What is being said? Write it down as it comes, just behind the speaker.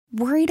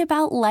Worried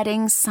about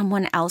letting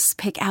someone else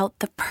pick out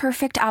the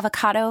perfect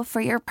avocado for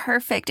your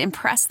perfect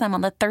impress them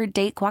on the third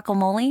date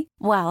guacamole?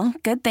 Well,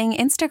 good thing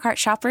Instacart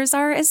shoppers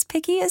are as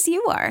picky as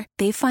you are.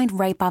 They find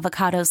ripe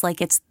avocados like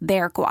it's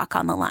their guac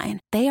on the line.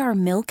 They are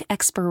milk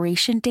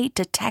expiration date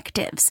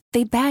detectives.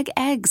 They bag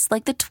eggs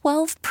like the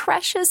 12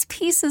 precious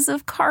pieces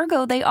of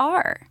cargo they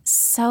are.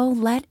 So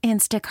let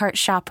Instacart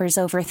shoppers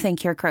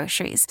overthink your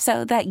groceries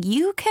so that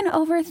you can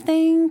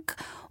overthink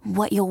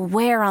what you'll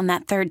wear on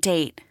that third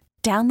date.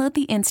 Download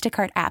the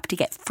Instacart app to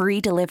get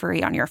free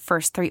delivery on your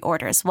first 3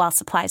 orders while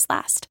supplies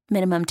last.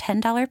 Minimum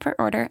 $10 per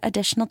order.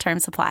 Additional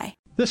terms apply.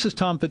 This is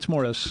Tom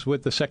Fitzmaurice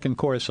with the second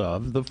course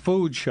of The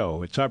Food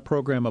Show. It's our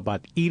program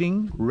about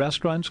eating,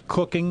 restaurants,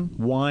 cooking,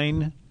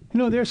 wine. You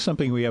know, there's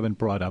something we haven't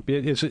brought up.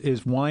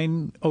 Is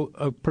wine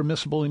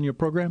permissible in your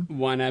program?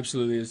 Wine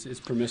absolutely is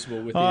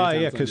permissible with the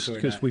anti-inflammatory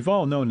because diet. we've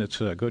all known it's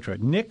good. Right?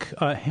 Nick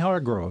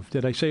Hargrove,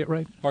 did I say it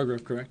right?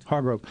 Hargrove, correct.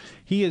 Hargrove.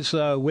 He is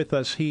with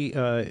us. He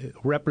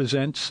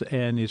represents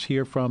and is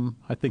here from,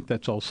 I think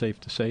that's all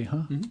safe to say,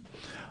 huh?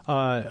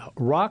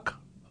 Mm-hmm. Rock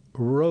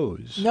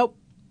Rose. Nope.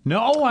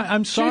 No,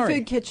 I'm sorry. True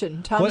Food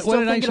Kitchen. Tom's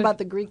still thinking about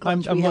the Greek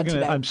lunch we had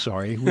today. I'm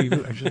sorry.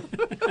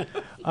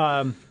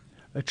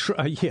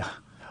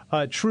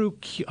 True.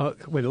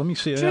 Wait, let me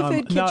see. True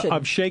Food Kitchen.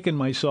 I've shaken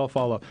myself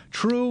all up.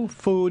 True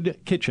Food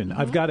Kitchen.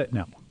 Mm-hmm. I've got it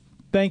now.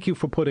 Thank you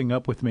for putting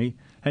up with me,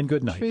 and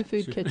good night. True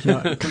Food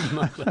Kitchen.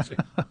 My pleasure.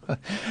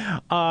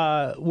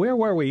 Where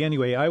were we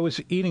anyway? I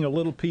was eating a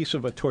little piece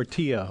of a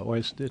tortilla,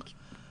 or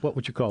what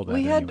would you call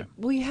that?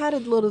 We had a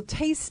little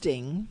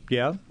tasting.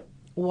 Yeah.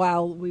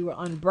 While we were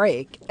on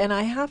break, and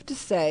I have to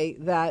say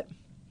that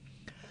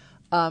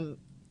I'm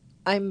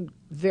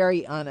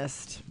very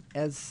honest,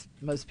 as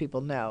most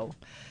people know.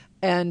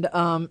 And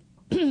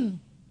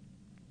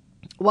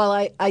while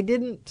I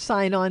didn't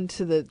sign on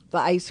to the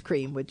ice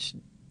cream, which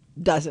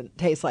doesn't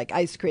taste like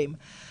ice cream,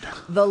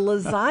 the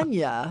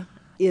lasagna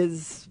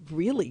is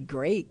really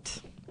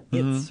great.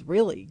 It's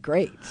really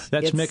great.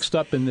 That's mixed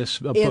up in this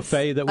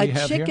buffet that we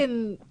have here? A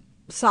chicken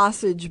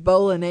sausage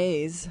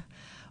bolognese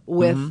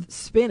with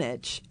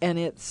spinach, and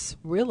it's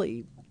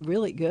really,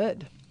 really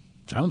good.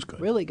 Sounds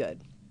good. Really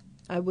good.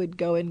 I would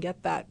go and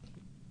get that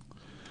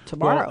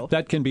tomorrow. Well,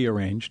 that can be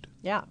arranged.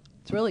 Yeah.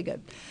 It's really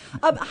good.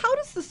 How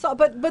does the salt?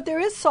 But there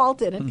is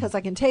salt in it because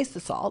I can taste the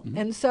salt.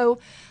 And so,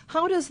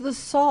 how does the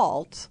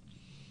salt?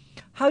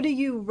 How do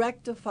you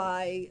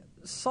rectify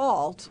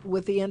salt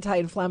with the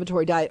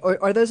anti-inflammatory diet,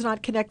 or are those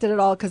not connected at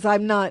all? Because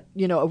I'm not,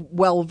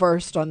 well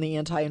versed on the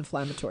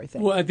anti-inflammatory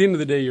thing. Well, at the end of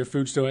the day, your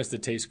food still has to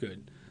taste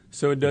good.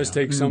 So it does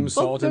take some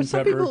salt and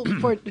pepper. There's some people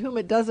for whom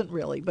it doesn't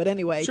really, but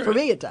anyway, Sure. for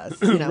me it does.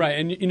 Right,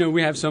 and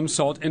we have some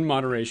salt in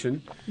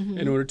moderation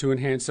in order to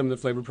enhance some of the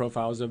flavor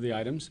profiles of the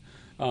items.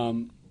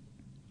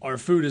 Our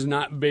food is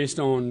not based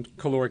on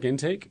caloric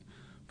intake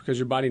because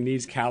your body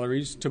needs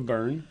calories to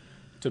burn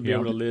to be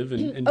able to live and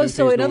do things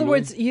so in normally. other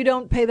words, you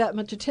don't pay that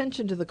much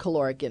attention to the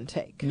caloric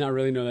intake. Not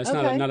really, no. That's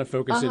Okay. not a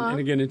focus. And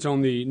again, it's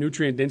on the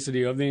nutrient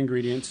density of the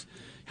ingredients,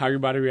 how your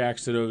body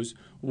reacts to those,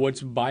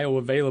 what's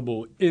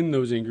bioavailable in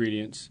those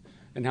ingredients,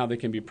 and how they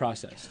can be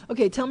processed.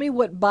 Okay, tell me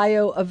what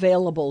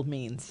bioavailable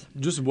means.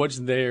 Just what's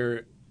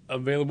there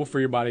available for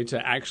your body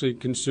to actually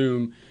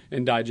consume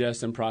and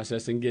digest and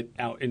process and get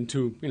out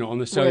into, on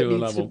the cellular where it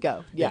needs level. to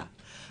go. Yeah.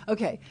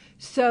 Okay.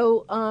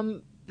 So,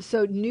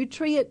 so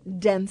nutrient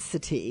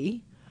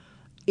density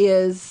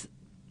is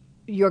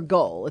your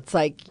goal. It's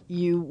like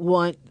you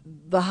want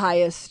the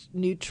highest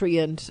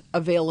nutrient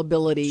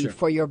availability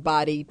for your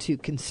body to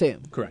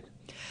consume. Correct.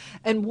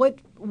 And what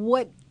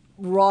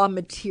raw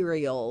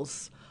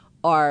materials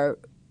are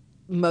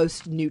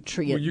most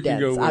nutrient dense?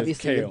 Go with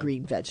Obviously, kale. the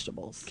green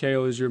vegetables.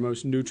 Kale is your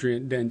most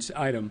nutrient dense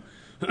item.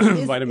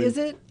 Is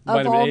it? Of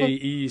Vitamin all A,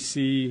 the- E,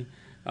 C.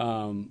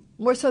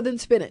 More so than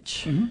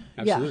spinach.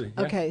 Absolutely.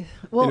 Yeah. Okay.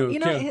 Well,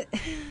 kale,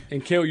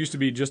 and kale used to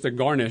be just a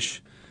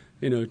garnish.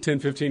 10,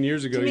 15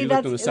 years ago, to me, you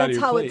looked on the side of that's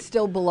your how plate. it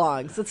still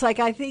belongs. It's like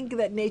I think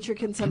that nature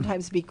can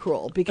sometimes be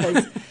cruel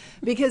because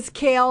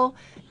kale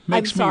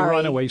Makes I'm sorry, me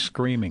run away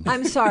screaming.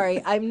 I'm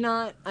sorry. I'm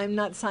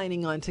not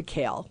signing on to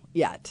kale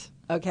yet.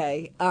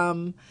 Okay.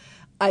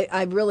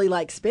 I really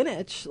like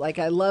spinach. Like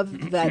I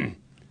love that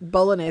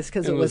bolognese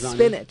because it And was lasagna.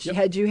 spinach. Yep.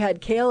 Had you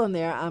had kale in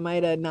there, I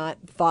might have not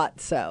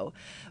thought so.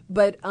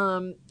 But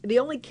the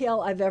only kale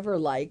I've ever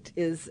liked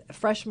is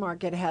Fresh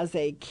Market has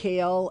a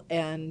kale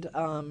and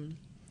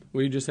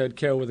Well, you just had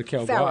kale with a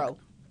kale guac.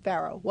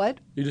 farro. What?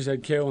 You just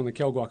had kale and the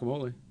kale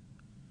guacamole.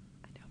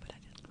 I know, but I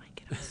didn't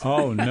like it.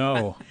 Oh,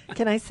 no.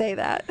 Can I say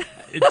that?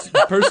 It's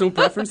personal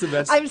preference. If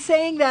that's I'm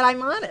saying that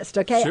I'm honest,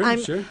 okay? Sure,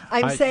 I'm sure.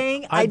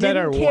 saying I I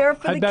didn't care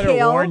for the I better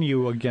kale. warn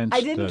you against I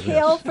didn't this.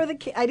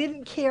 I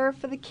didn't care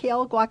for the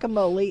kale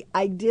guacamole.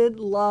 I did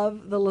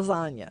love the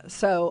lasagna.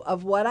 So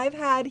of what I've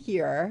had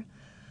here,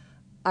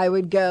 I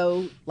would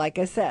go, like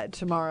I said,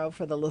 tomorrow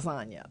for the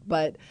lasagna.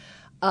 But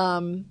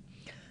I'm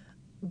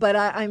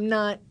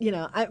not,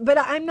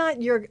 I'm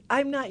not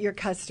your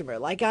customer.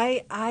 Like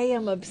I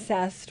am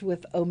obsessed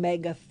with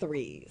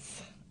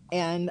omega-3s,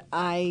 and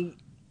I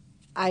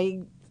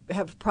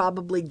have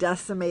probably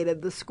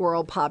decimated the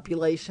squirrel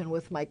population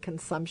with my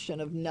consumption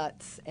of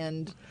nuts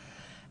and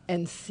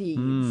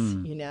seeds,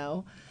 you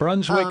know.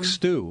 Brunswick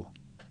stew.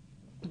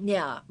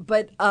 Yeah,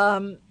 but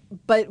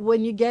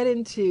when you get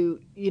into,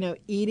 you know,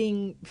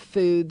 eating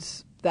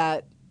foods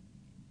that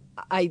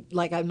I'm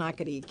not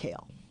going to eat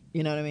kale.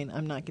 You know what I mean?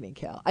 I'm not going to eat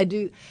kale. I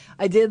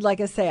did, like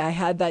I say, I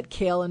had that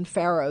kale and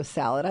farro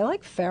salad. I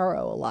like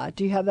farro a lot.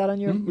 Do you have that on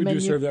your menu? We do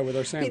serve that with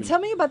our salmon. Hey, tell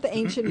me about the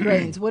ancient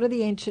grains. What are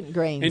the ancient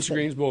grains? Ancient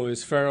grains bowl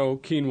is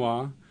farro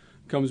quinoa.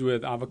 Comes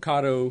with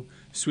avocado,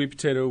 sweet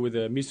potato with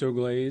a miso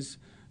glaze.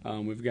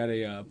 We've got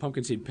a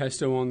pumpkin seed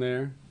pesto on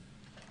there.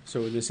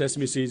 So the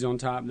sesame seeds on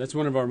top. That's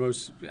one of our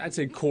most, I'd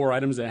say, core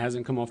items that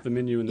hasn't come off the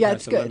menu in the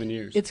past 11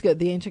 years. It's good.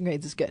 The ancient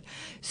grains is good.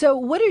 So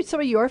what are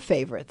some of your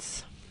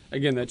favorites?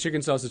 Again, that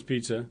chicken sausage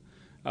pizza.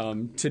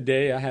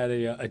 Today I had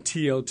a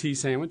TLT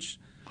sandwich.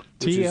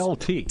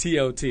 TLT.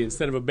 TLT.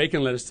 Instead of a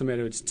bacon, lettuce,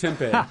 tomato, it's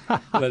tempeh,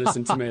 lettuce,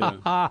 and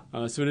tomato.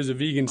 So it is a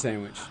vegan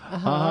sandwich.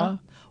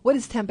 What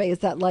is tempeh? Is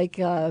that like...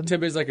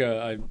 tempeh is like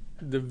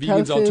the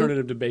vegan's tofu?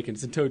 alternative to bacon.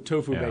 It's a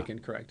tofu bacon,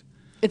 correct.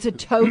 It's a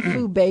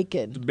tofu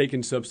bacon.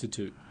 Bacon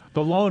substitute.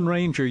 The Lone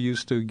Ranger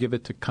used to give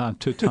it to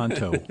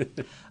Tonto.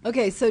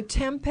 Okay, so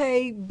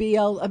tempeh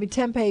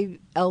tempeh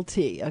LT.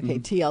 Okay,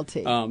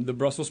 TLT. The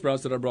Brussels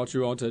sprouts that I brought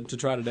you all to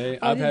try today.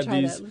 I I've didn't had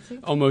try these that. Let's see.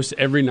 almost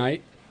every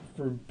night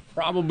for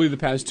probably the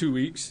past 2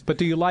 weeks. But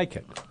do you like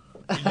it?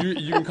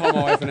 You can call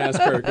my wife and ask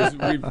her because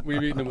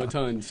we've eaten them a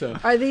ton. So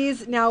Are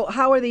these now?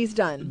 How are these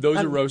done? those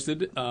are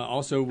roasted,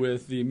 also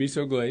with the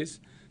miso glaze,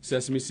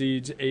 sesame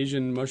seeds,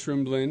 Asian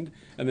mushroom blend,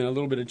 and then a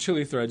little bit of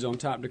chili threads on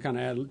top to kind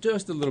of add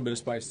just a little bit of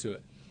spice to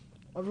it.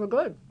 Those are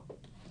good.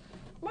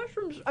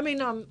 Mushrooms.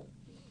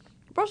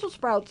 Brussels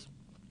sprouts.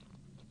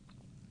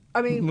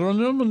 You'll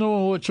never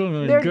know what you're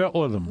going they're to get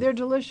with them. They're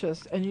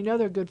delicious, and you know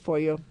they're good for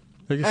you.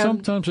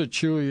 Sometimes they're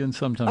chewy and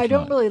sometimes I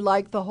don't not. really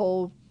like the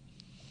whole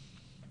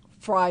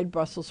fried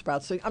Brussels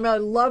sprouts thing. I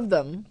love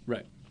them,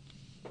 Right.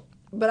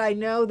 but I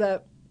know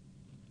that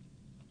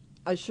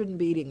I shouldn't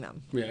be eating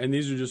them. Yeah, and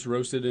these are just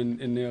roasted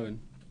in the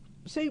oven.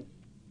 See,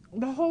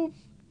 the whole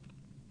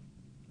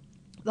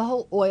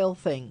oil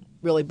thing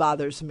really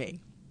bothers me,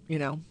 you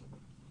know.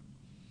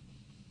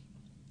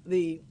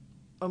 The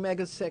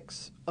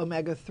omega-6,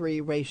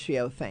 omega-3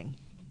 ratio thing.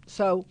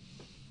 So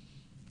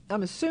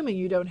I'm assuming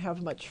you don't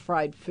have much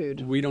fried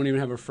food. We don't even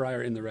have a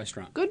fryer in the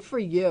restaurant. Good for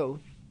you.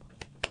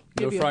 No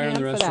Give you a fryer in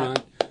hand the for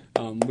that.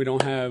 restaurant. We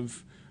don't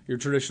have your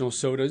traditional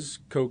sodas,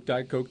 Coke,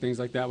 Diet Coke, things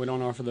like that. We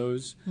don't offer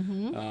those.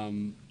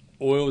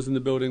 Oils in the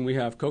building. We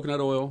have coconut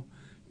oil,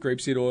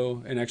 grapeseed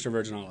oil, and extra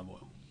virgin olive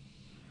oil.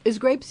 Is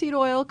grapeseed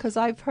oil? Because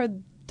I've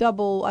heard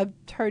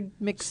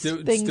mixed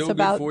things still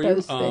about good for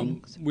those you.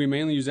 things. We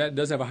mainly use that. It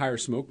does have a higher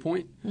smoke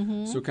point,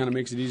 so it kind of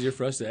makes it easier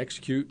for us to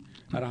execute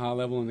at a high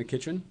level in the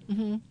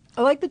kitchen.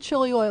 I like the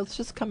chili oil. It's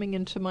just coming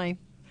into my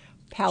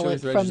palate Chili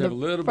threads just have a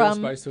little bit of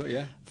spice to it,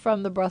 yeah.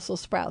 From the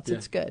Brussels sprouts. Yeah.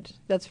 It's good.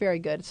 That's very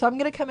good. So I'm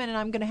going to come in and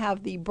I'm going to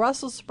have the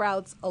Brussels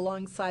sprouts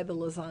alongside the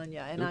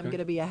lasagna, and I'm Okay. going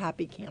to be a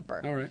happy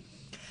camper. All right.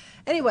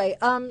 Anyway,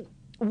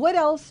 what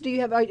else do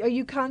you have? Are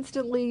you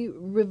constantly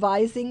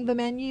revising the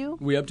menu?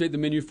 We update the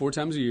menu 4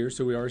 times a year,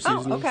 so we are a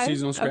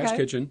seasonal scratch Okay.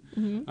 kitchen.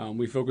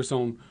 We focus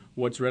on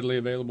what's readily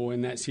available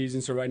in that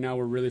season. So right now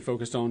we're really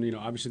focused on,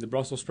 obviously the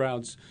Brussels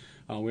sprouts.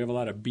 We have a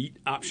lot of beet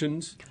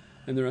options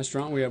in the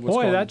restaurant. We have what's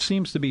called, that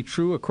seems to be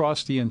true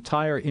across the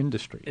entire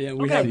industry. yeah,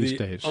 we have these the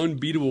days.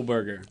 unbeatable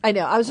burger. I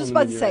know. I was just on the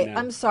about to menu say, right now.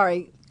 I'm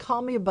sorry,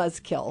 call me a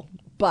buzzkill,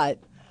 but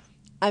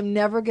I'm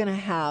never going to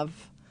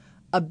have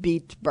a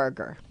beet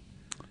burger.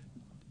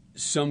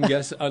 Some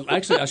guests,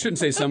 actually, I shouldn't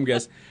say some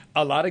guests.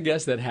 A lot of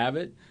guests that have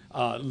it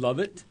love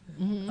it.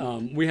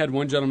 We had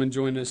one gentleman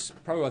join us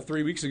probably about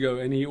 3 weeks ago,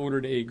 and he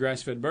ordered a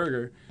grass-fed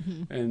burger,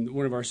 and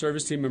one of our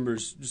service team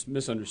members just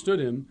misunderstood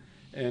him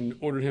and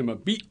ordered him a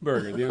beet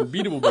burger, the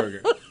unbeatable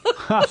burger.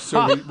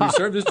 So we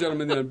served this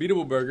gentleman the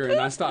unbeatable burger, and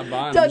I stopped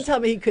by. And Don't tell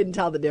me he couldn't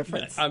tell the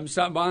difference. I'm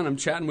stopped by and I'm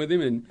chatting with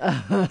him,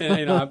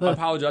 and I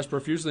apologized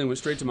profusely and went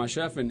straight to my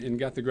chef and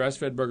got the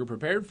grass-fed burger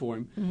prepared for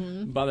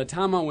him. By the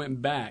time I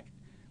went back,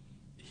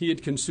 he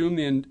had consumed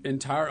the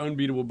entire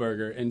unbeatable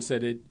burger and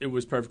said it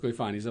was perfectly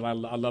fine. He said, I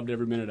loved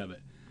every minute of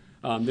it.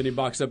 Then he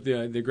boxed up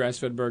the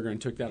grass-fed burger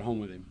and took that home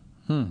with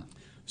him.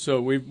 So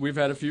we've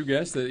had a few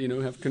guests that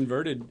have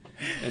converted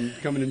and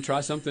come in and try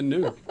something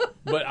new.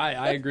 But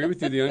I agree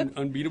with you. The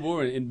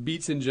unbeatable and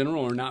beets in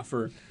general are not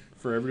for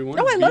everyone.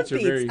 Oh, I love are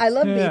beets. I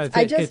love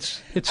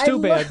beets. It's too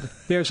bad.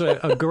 There's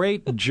a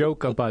great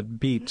joke about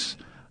beets,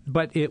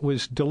 but it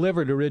was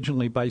delivered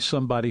originally by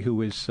somebody who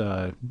was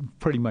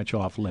pretty much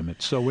off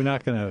limits. So we're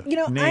not going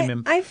to name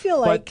him. I feel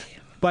like.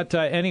 But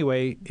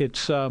anyway,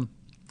 it's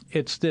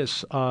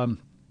this.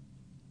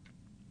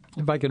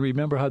 If I can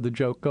remember how the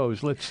joke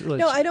goes, let's.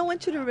 No, I don't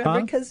want you to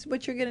remember, because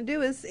what you're going to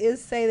do is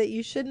say that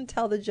you shouldn't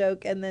tell the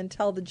joke and then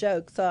tell the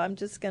joke. So I'm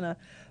just going to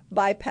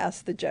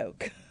bypass the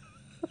joke,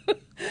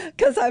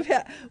 because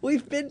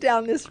we've been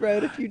down this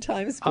road a few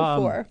times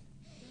before.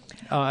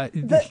 My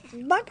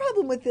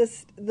problem with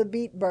the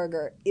beet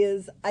burger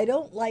is I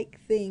don't like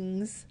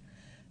things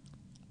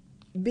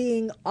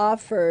being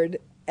offered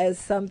as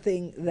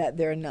something that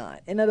they're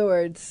not. In other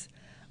words,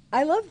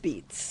 I love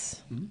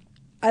beets. Mm-hmm.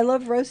 I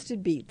love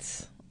roasted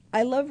beets.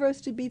 I love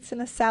roasted beets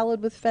in a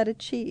salad with feta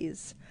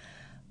cheese.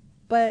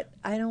 But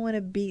I don't want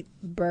a beet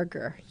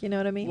burger. You know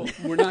what I mean? Well,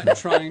 we're not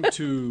trying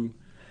to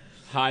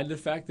hide the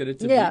fact that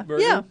it's a beet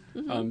burger. Yeah.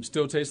 Mm-hmm.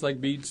 Still tastes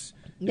like beets.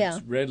 Yeah.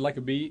 It's red like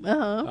a beet.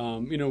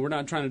 We're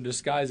not trying to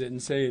disguise it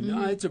and say,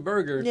 no, it's a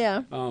burger.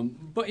 Yeah.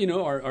 But,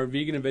 our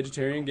vegan and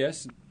vegetarian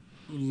guests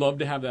love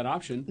to have that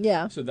option.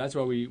 Yeah. So that's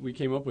why we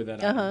came up with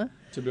that item,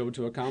 to be able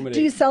to accommodate.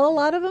 Do you sell a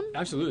lot of them?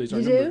 Absolutely. It's You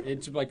number, do?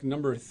 It's like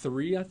number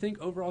 3, I think,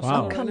 overall. Wow. seller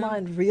Oh, right Come now.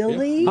 on,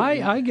 really?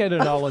 I get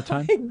it all the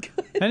time.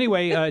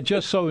 Anyway,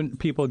 just so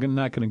people are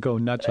not going to go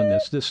nuts on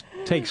this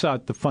takes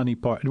out the funny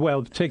part. Well,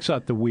 it takes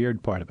out the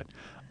weird part of it.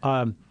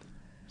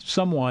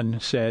 Someone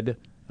said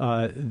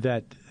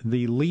that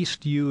the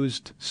least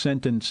used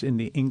sentence in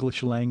the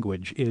English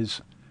language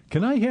is,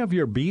 "Can I have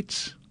your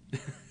beets?"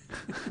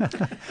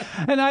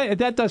 And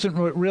that doesn't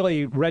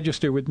really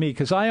register with me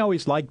because I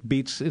always liked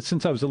beets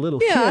since I was a little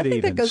kid. Yeah, I think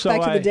even. that goes So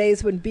back to the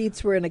days when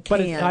beets were in a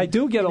can. But I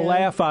do get a you know?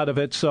 laugh out of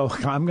it, so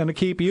I'm going to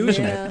keep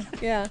using it.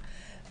 Yeah.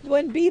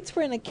 When beets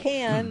were in a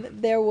can,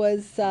 there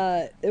was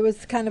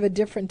kind of a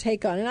different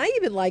take on it. And I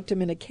even liked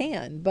them in a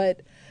can,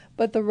 but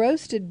the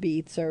roasted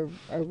beets are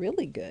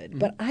really good.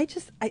 But I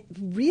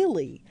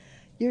really,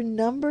 your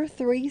number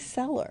 3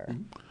 seller.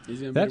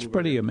 Easy and That's favorable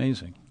pretty burger.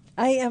 amazing.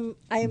 I'm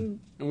And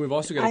we've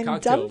also got a I'm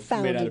cocktail made out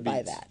dumbfounded of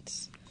by beets.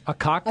 that. A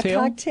cocktail?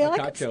 A cocktail? A I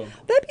could- cocktail.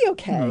 That'd be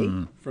okay.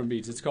 From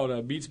Beets. It's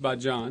called Beets by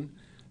John.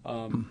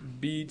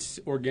 Beets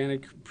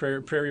organic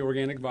prairie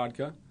organic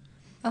vodka,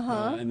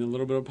 and a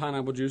little bit of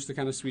pineapple juice to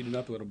kind of sweeten it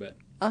up a little bit.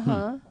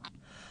 Well,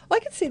 I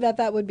could see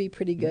that would be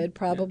pretty good.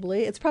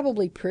 Probably it's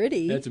probably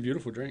pretty. That's a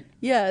beautiful drink.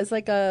 Yeah, it's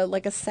like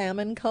a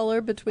salmon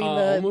color between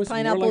the Almost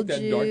pineapple more like that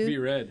juice. dark beet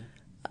red.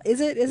 Is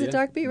it Yeah.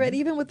 dark beet red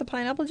even with the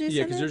pineapple juice?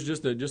 Yeah, in because it?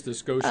 there's just a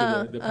skosh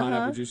of the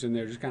pineapple juice in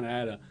there. Just kind of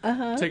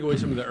add take away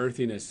some of the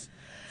earthiness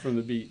from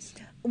the beets.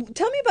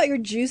 Tell me about your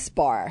juice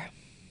bar.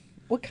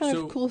 What kind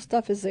So- of cool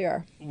stuff is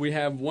there? We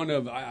have one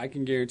of, I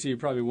can guarantee you,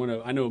 probably one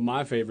of, I know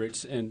my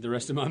favorites, and the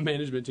rest of my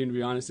management team, to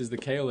be honest, is the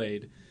Kale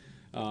Aid.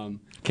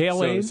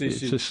 Kale-Aid? so It's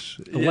she- just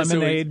Yeah, so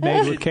lemonade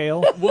made with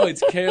kale? Well,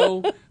 it's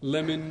kale,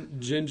 lemon,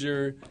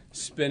 ginger,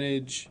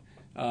 spinach,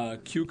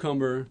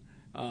 cucumber,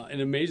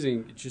 an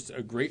amazing, just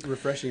a great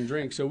refreshing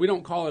drink. So we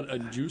don't call it a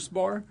juice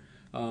bar.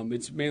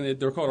 It's mainly,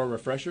 they're called our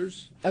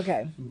refreshers.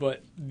 Okay.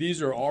 But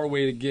these are our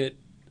way to get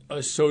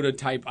a soda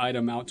type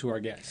item out to our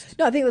guests.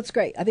 No, I think that's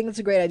great. I think that's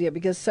a great idea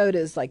because soda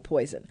is like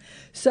poison.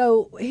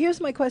 So here's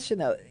my question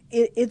though: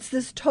 it's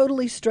this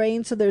totally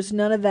strained, so there's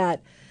none of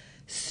that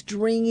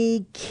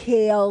stringy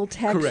kale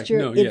texture.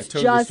 No, yeah, it's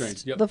totally just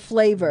strained. Yep. the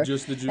flavor.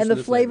 Just the juice and and the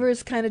the flavor flavor.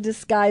 is kind of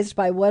disguised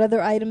by what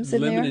other items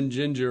in Lemon there? and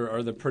ginger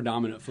are the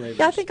predominant flavors.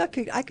 Yeah, I think I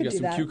could You do got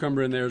some that.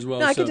 cucumber in there as well.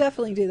 No, I so, could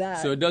definitely do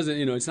that. So it doesn't,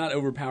 it's not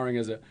overpowering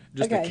as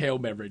just a Okay. kale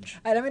beverage.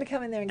 All right, I'm going to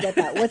come in there and get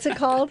that. What's it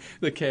called?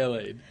 The Kale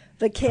Aid.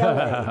 The kale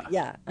aid.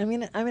 Yeah, I'm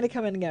gonna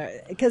come in and get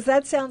it because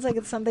that sounds like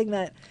it's something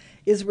that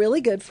is really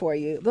good for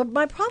you.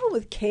 My problem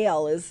with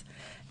kale is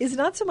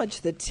not so much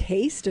the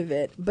taste of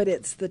it, but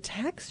it's the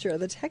texture.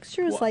 The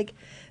texture is Well-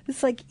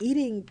 it's like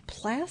eating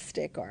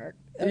plastic or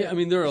Yeah, I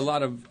mean there are a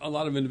lot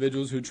of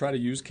individuals who try to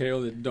use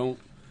kale that don't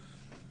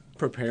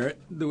prepare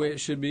it the way it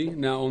should be.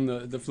 Now on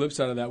the flip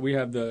side of that, we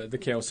have the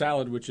kale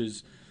salad, which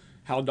is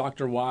how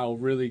Dr. Weil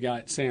really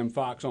got Sam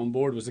Fox on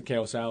board was the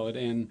kale salad,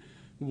 and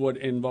what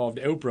involved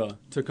Oprah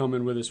to come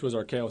in with us was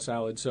our kale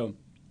salad. So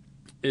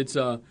it's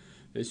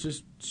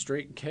just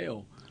straight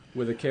kale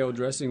with a kale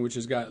dressing, which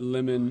has got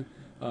lemon,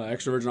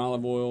 extra virgin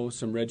olive oil,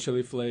 some red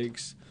chili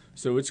flakes.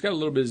 So it's got a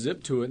little bit of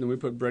zip to it, and then we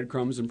put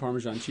breadcrumbs and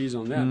Parmesan cheese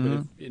on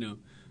that.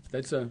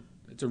 But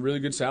it's a really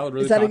good salad.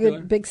 Really is that popular. a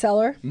good big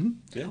seller? Mm-hmm.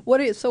 Yeah.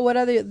 What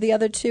are the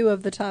other two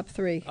of the top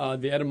three?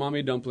 The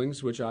edamame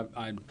dumplings, which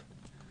I'm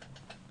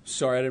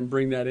sorry I didn't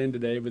bring that in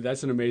today, but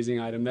that's an amazing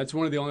item. That's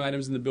one of the only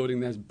items in the building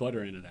that has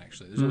butter in it.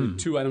 Actually, there's only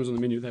 2 items on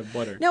the menu that have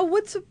butter. Now,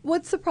 what's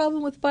the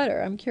problem with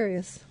butter? I'm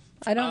curious.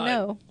 I don't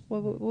know.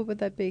 What would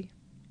that be?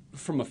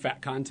 From a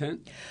fat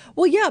content.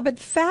 Well, yeah, but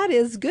fat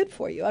is good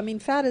for you. I mean,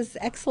 fat is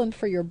excellent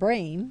for your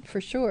brain,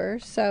 for sure.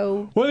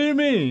 So, What do you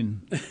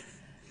mean?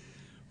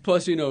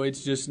 Plus,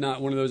 it's just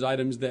not one of those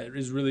items that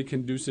is really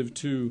conducive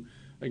to,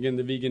 again,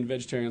 the vegan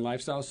vegetarian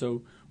lifestyle.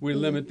 So we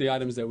limit the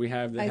items that we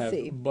have that I have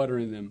see. butter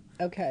in them.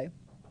 okay.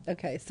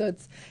 So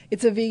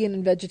it's a vegan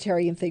and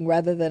vegetarian thing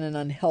rather than an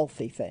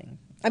unhealthy thing.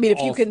 I mean, if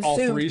you All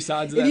consumed three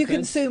sides of if that you fence?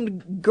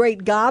 consumed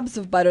great gobs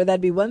of butter, that'd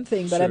be one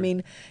thing. But I Sure.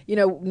 mean,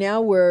 now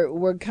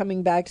we're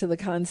coming back to the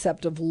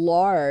concept of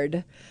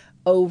lard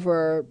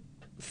over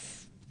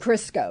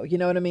Crisco. You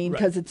know what I mean?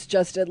 Because it's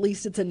just at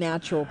least it's a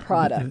natural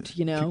product.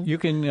 You know, You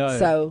can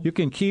So- you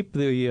can keep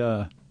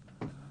the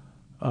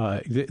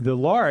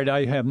lard.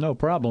 I have no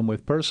problem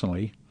with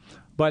personally,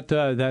 but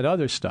that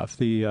other stuff,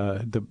 the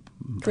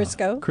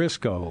Crisco.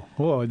 Crisco.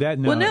 Oh, that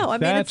no. Well, no, I mean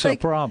that's it's like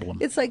a problem.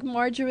 It's like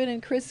margarine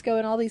and Crisco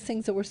and all these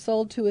things that were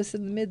sold to us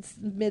in the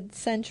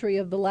mid-century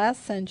of the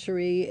last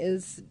century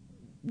is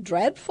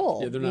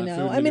dreadful. Yeah, they're not you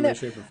know? food in any way,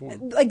 shape, or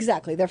form.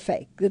 Exactly, they're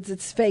fake.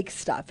 It's fake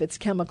stuff. It's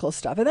chemical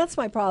stuff, and that's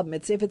my problem.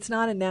 If it's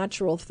not a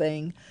natural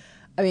thing,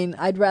 I mean,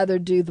 I'd rather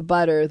do the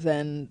butter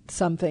than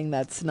something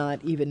that's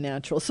not even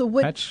natural. So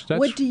what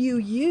do you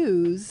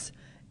use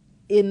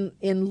in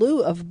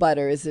lieu of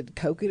butter? Is it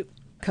cocoa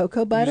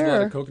butter? We use a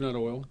lot of coconut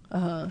oil.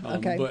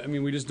 Okay. But I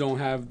mean, we just don't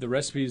have the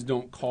recipes.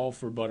 Don't call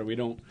for butter. We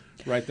don't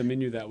write the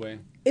menu that way.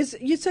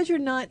 You said you're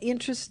not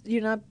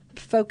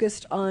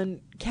focused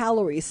on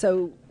calories.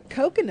 So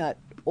coconut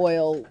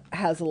oil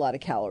has a lot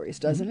of calories,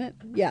 doesn't it?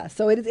 Yeah.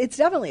 So it's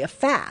definitely a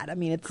fat. I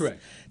mean,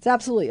 correct. It's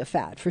absolutely a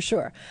fat for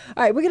sure.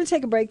 All right, we're going to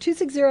take a break.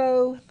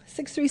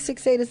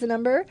 260-6368 is the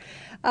number.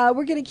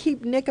 We're going to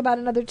keep Nick about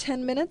another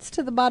 10 minutes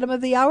to the bottom of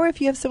the hour. If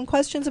you have some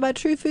questions about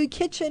True Food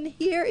Kitchen,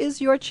 here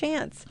is your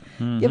chance.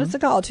 Give us a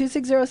call,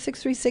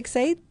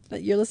 260-6368.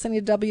 You're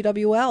listening to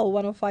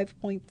WWL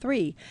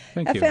 105.3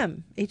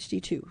 FM,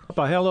 HD2.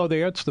 Hello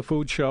there. It's the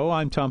Food Show.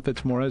 I'm Tom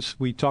Fitzmaurice.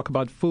 We talk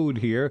about food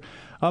here.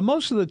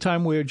 Most of the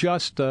time, we're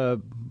just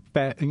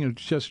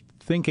just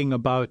thinking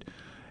about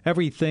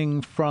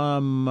everything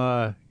from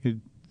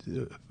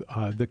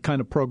the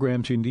kind of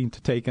programs you need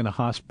to take in a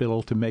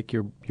hospital to make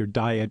your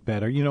diet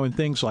better, and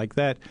things like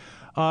that.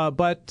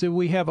 But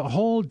we have a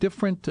whole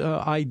different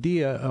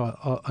idea,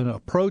 an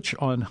approach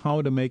on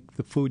how to make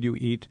the food you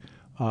eat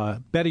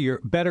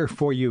better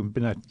for you.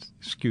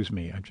 Excuse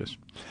me,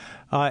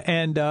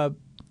 and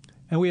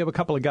we have a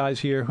couple of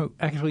guys here who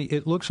actually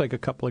it looks like a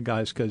couple of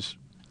guys because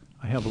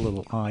I have a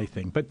little eye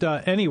thing. But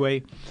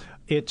anyway,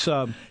 it's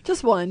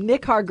just one,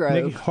 Nick Hargrove.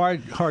 Nick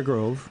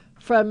Hargrove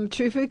from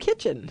True Food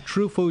Kitchen.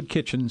 True Food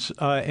Kitchens,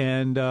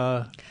 and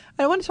I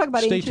want to talk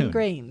about ancient tuned.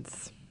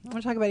 grains. I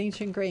want to talk about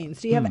ancient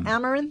grains. Do you have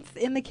amaranth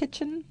in the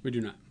kitchen? We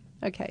do not.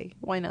 Okay,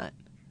 why not?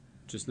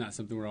 Just not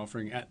something we're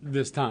offering at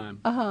this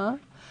time. A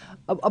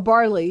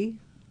barley?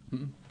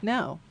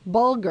 No.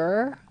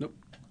 Bulgur? Nope.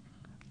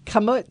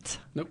 Kamut?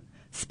 Nope.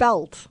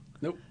 Spelt?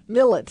 Nope.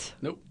 Millet?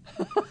 Nope.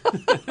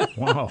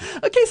 Wow.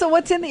 Okay, so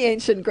what's in the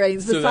ancient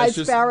grains besides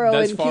farro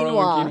and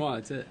quinoa? And quinoa?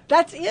 That's it.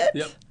 That's it?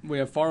 Yep. We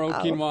have farro,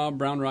 quinoa,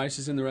 brown rice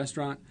is in the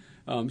restaurant.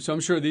 So I'm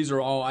sure these are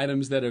all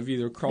items that have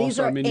either crossed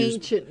our menu's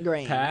ancient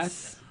grains.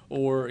 path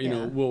or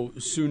will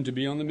soon to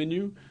be on the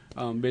menu,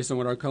 based on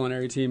what our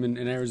culinary team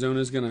in Arizona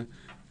is going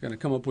to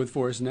come up with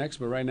for us next.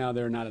 But right now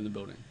they're not in the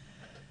building.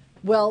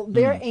 Well,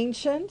 they're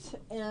ancient,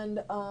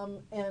 and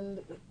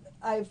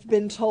I've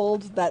been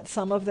told that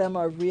some of them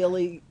are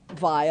really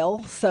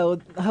vile.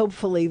 So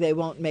hopefully they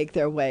won't make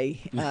their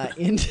way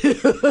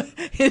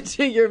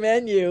into your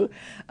menu.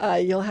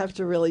 You'll have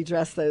to really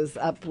dress those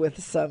up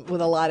with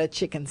a lot of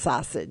chicken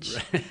sausage.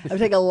 I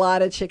take a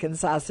lot of chicken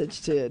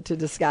sausage to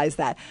disguise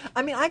that.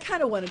 I mean, I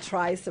kind of want to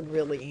try some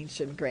really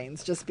ancient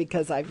grains just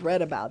because I've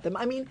read about them.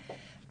 I mean,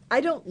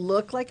 I don't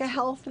look like a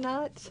health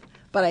nut,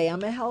 but I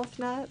am a health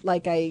nut.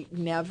 Like I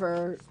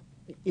never,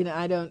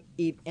 I don't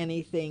eat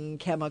anything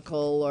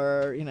chemical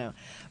or,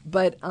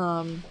 but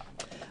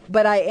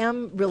I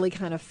am really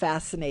kind of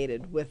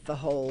fascinated with the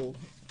whole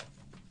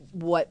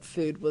what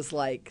food was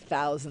like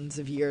thousands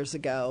of years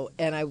ago.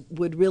 And I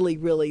would really,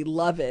 really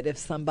love it if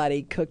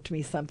somebody cooked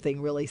me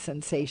something really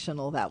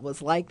sensational that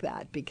was like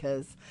that,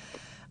 because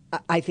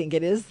I think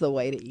it is the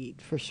way to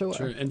eat for sure.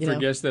 Sure. And for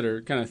guests that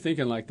are kind of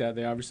thinking like that,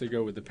 they obviously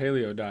go with the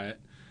paleo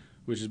diet,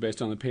 which is based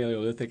on the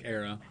Paleolithic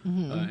era,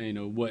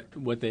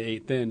 what they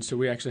ate then. So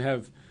we actually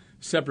have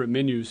separate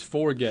menus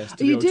for guests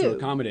to be able to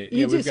accommodate.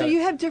 You do. So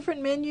you have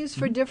different menus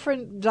for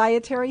different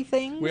dietary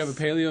things? We have a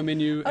paleo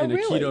menu and a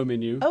keto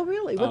menu. Oh,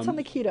 really? What's on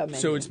the keto menu?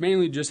 So it's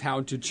mainly just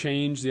how to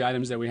change the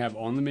items that we have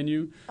on the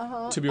menu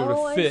to be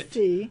able to fit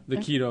the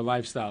keto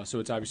lifestyle. So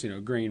it's obviously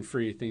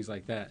grain-free, things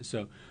like that.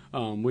 So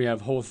we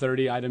have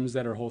Whole30 items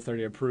that are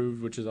Whole30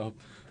 approved, which is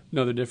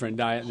another different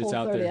diet that's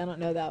out there. I don't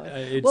know that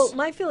one. Well,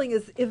 my feeling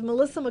is if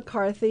Melissa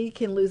McCarthy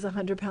can lose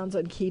 100 pounds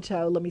on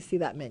keto, let me see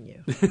that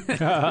menu.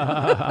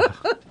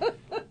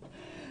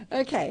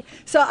 Okay,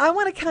 so I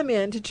want to come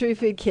in to True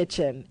Food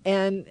Kitchen,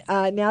 and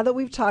now that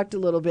we've talked a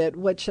little bit,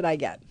 what should I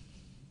get?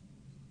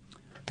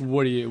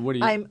 What do you?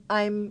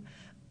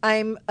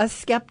 I'm a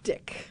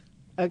skeptic.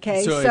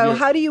 Okay, so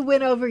how do you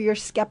win over your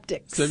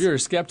skeptics? So if you're a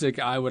skeptic,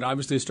 I would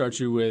obviously start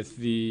you with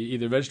the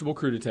either vegetable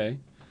crudité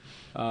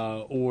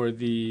or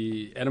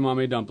the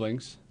edamame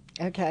dumplings.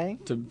 Okay.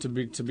 To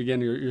begin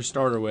your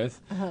starter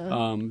with.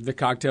 The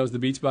cocktails, the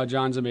Beats by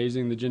John's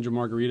amazing. The ginger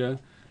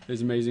margarita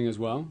is amazing as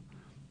well.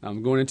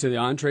 Going into the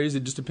entrees,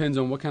 it just depends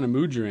on what kind of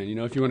mood you're in.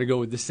 If you want to go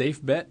with the safe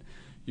bet,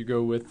 you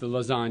go with the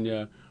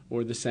lasagna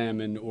or the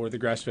salmon or the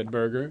grass-fed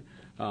burger.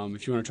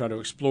 If you want to try to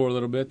explore a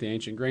little bit, the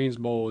ancient grains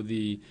bowl,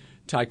 the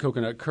Thai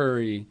coconut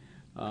curry,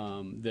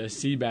 the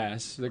sea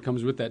bass that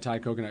comes with that Thai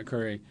coconut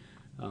curry.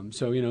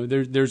 So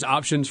there's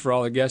options for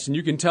all the guests, and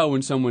you can tell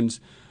when someone's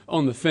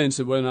on the fence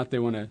of whether or not they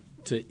want to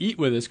to eat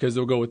with us because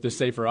they'll go with the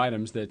safer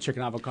items, the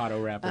chicken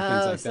avocado wrap or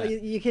things like so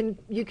that.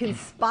 you can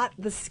spot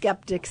the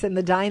skeptics in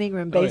the dining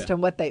room based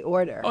on what they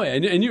order. Oh yeah,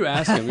 and you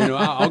ask them.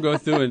 I'll go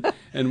through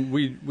and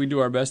we do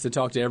our best to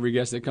talk to every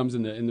guest that comes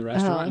in the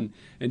restaurant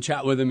and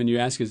chat with them. And you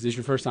ask, is this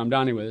your first time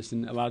dining with us?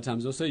 And a lot of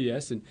times they'll say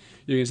yes, and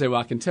you can say,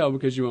 well, I can tell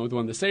because you went with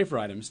one of the safer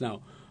items.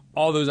 Now,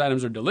 all those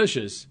items are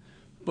delicious.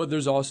 But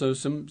there's also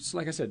some,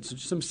 like I said,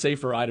 some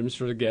safer items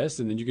for the guests,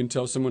 and then you can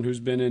tell someone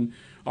who's been in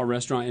our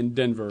restaurant in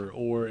Denver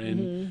or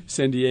in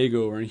San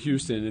Diego or in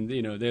Houston,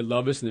 and they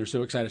love us and they're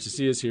so excited to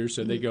see us here,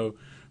 so they go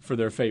for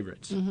their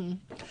favorites.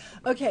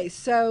 Okay,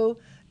 so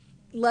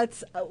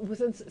let's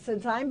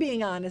since I'm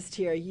being honest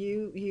here,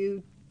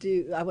 you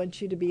do. I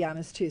want you to be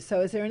honest too.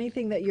 So, is there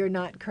anything that you're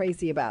not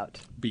crazy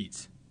about?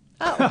 Beets.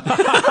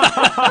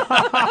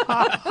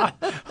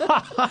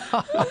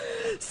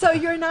 So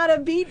you're not a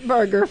beet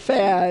burger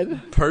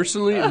fan?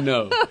 Personally,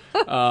 no.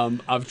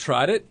 I've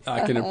tried it.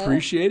 I can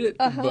appreciate it,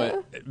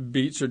 but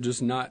beets are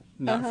just not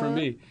for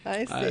me.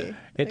 I see.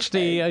 It's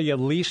the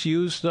least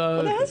used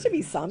Well, there has to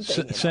be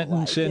something.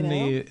 sentence in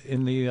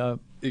the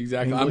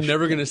Exactly. English. I'm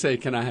never going to say,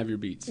 "Can I have your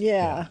beets?"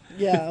 Yeah.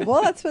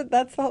 Well, that's what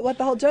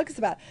the whole joke is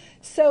about.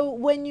 So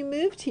when you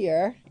moved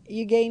here,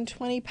 you gained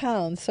 20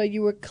 pounds. So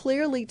you were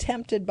clearly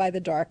tempted by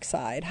the dark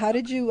side. How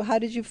did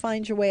you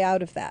find your way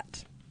out of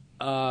that?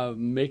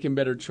 Making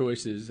better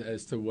choices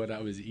as to what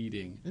I was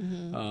eating.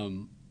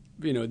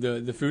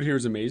 The food here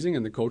is amazing,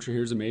 and the culture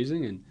here is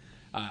amazing, and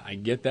I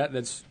get that.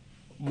 That's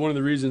one of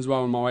the reasons why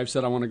when my wife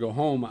said I want to go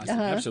home, I said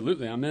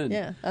absolutely, I'm in.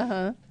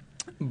 Yeah.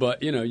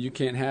 But you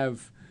can't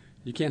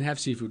have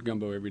seafood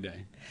gumbo every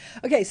day.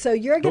 Okay, so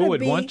you're going to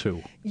be. Who would want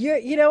to?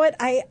 You know what?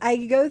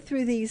 I go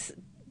through these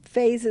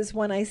phases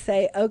when I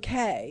say,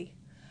 okay,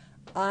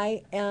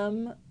 I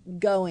am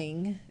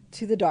going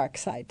to the dark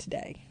side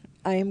today.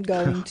 I am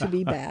going to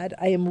be bad.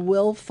 I am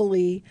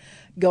willfully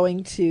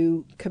going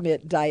to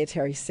commit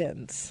dietary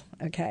sins.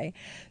 Okay,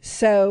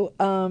 so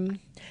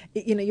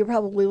you're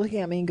probably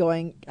looking at me and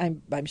going,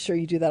 I'm sure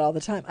you do that all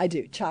the time. I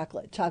do.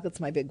 Chocolate's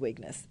my big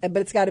weakness, but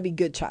it's got to be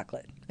good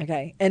chocolate.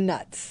 Okay, and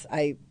nuts.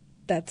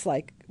 That's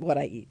like what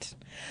I eat.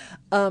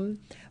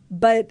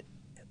 But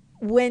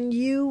when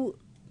you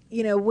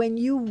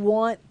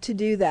want to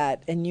do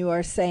that and you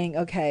are saying,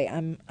 okay,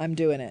 I'm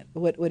doing it.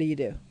 What do you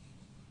do?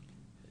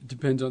 It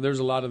depends on. There's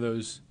a lot of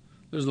those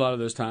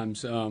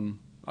times.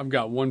 I've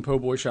got one po'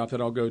 boy shop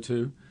that I'll go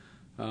to.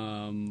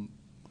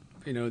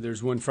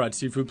 There's one fried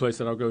seafood place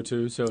that I'll go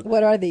to. So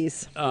what are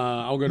these?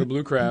 I'll go to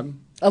Blue Crab.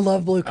 I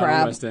love Blue Crab. Out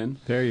in West End.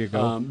 There you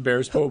go.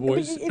 Bear's Po'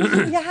 Boys.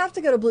 You have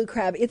to go to Blue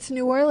Crab. It's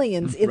New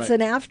Orleans. It's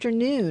an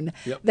afternoon.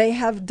 Yep. They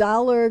have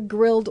dollar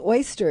grilled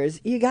oysters.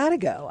 You got to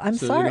go. I'm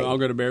sorry. I'll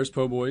go to Bear's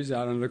Po' Boys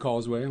out under the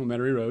Causeway on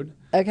Metairie Road.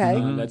 Okay.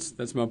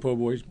 That's my po'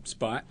 boy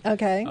spot.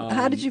 Okay.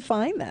 How did you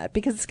find that?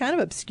 Because it's kind of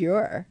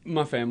obscure.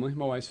 My family,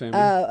 my wife's family.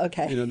 Oh,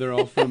 okay. They're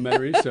all from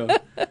Metairie, so.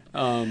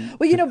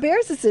 Well,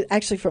 Bear's is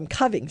actually from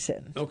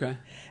Covington. Okay.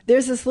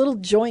 There's this little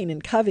joint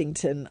in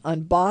Covington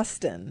on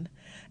Boston,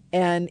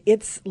 and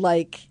it's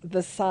like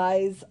the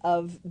size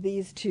of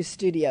these two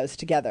studios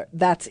together.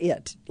 That's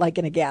it, like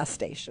in a gas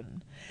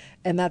station.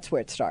 And that's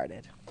where it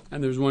started.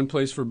 And there's one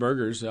place for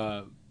burgers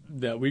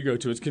that we go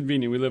to. It's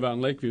convenient. We live out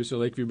in Lakeview, so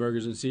Lakeview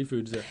Burgers and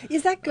Seafoods.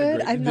 Is that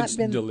good? I've not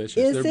been. Delicious.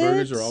 Is Their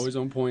burgers are always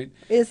on point.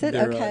 Is it?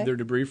 Okay. Their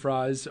debris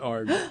fries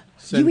are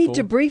sinful. You eat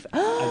debris?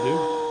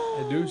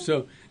 I do.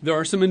 So there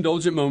are some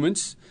indulgent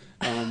moments.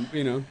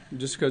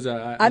 Just because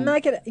I'm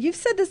not gonna. You've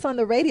said this on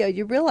the radio.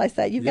 You realize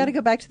that you've got to go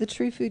back to the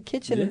True Food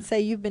Kitchen and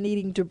say you've been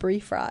eating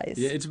debris fries.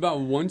 Yeah, it's about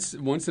once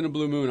in a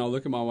blue moon. I'll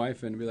look at my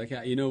wife and be like,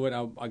 "Yeah, you know what?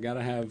 I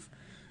gotta have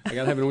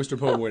an oyster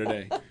po' boy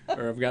today,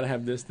 or I've got to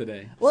have this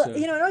today." Well,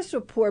 an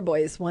oyster po'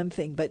 boy is one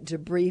thing, but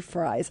debris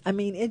fries. I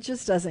mean, it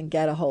just doesn't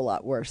get a whole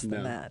lot worse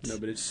than that. No,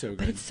 but it's so good.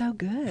 But it's so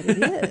good.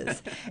 It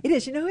is. It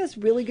is. You know who has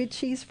really good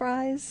cheese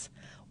fries?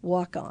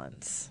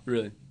 Walk-ons.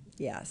 Really.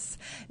 Yes.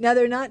 Now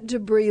they're not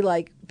debris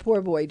like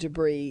poor boy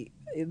debris.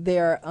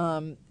 They're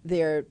not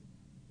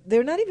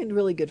even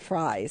really good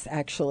fries,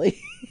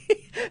 actually.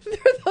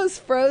 They're those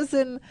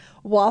frozen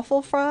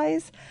waffle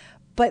fries,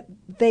 but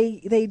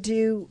they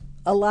do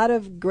a lot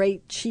of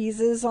great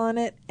cheeses on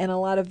it and a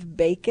lot of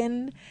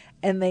bacon,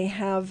 and they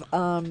have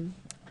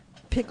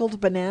pickled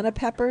banana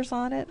peppers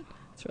on it.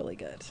 It's really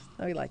good.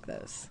 I like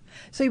those.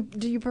 So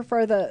do you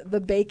prefer the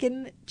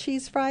bacon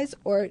cheese fries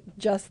or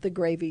just the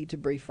gravy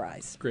debris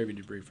fries? Gravy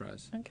debris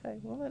fries. Okay.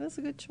 Well, that is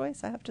a good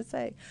choice, I have to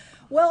say.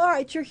 Well, all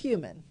right. You're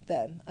human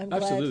then.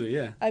 Absolutely,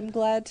 yeah. I'm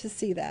glad to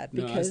see that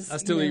because I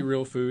still eat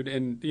real food,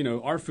 and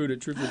our food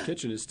at True Food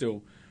Kitchen is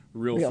still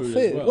real food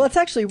as well. Well, it's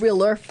actually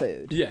realer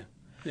food. Yeah.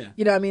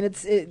 I mean,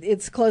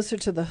 it's closer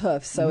to the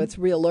hoof, so it's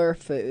realer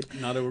food.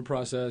 Not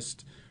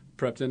overprocessed,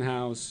 prepped in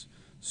house,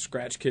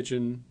 scratch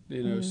kitchen.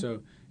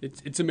 So.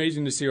 It's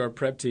amazing to see our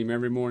prep team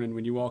every morning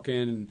when you walk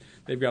in and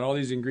they've got all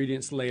these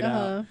ingredients laid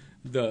out.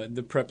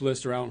 The prep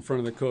lists are out in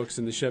front of the cooks,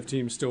 and the chef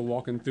team's still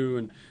walking through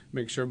and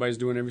make sure everybody's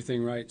doing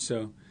everything right.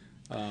 So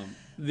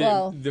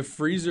the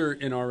freezer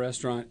in our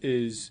restaurant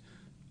is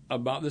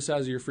about the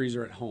size of your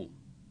freezer at home.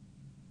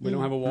 We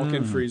don't have a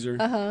walk-in freezer.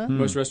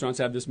 Most restaurants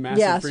have this massive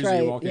Yes, freezer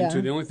right, you walk yeah.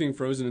 into. The only thing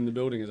frozen in the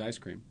building is ice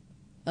cream.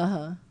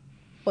 Well,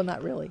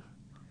 not really.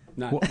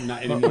 Not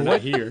anymore,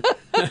 not here.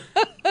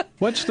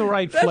 What's the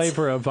right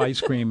flavor of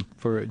ice cream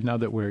for now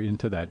that we're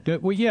into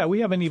that? We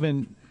haven't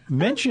even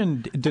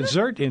mentioned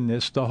dessert in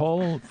this. The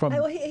whole from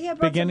Well, he had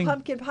brought beginning. some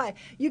pumpkin pie.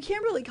 You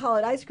can't really call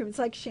it ice cream. It's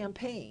like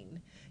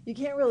champagne. You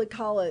can't really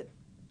call it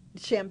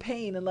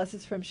champagne unless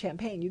it's from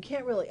Champagne. You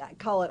can't really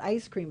call it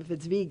ice cream if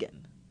it's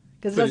vegan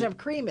because it But doesn't it- have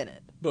cream in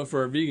it. But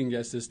for our vegan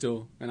guests, it's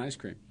still an ice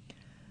cream.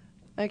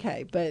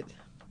 Okay, but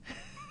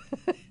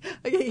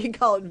okay, you can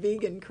call it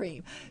vegan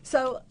cream.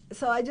 So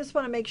I just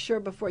want to make sure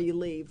before you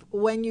leave,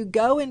 when you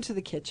go into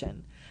the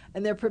kitchen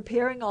and they're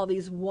preparing all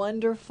these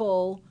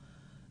wonderful,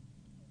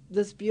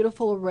 this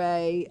beautiful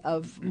array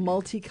of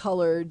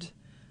multicolored,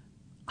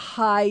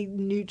 high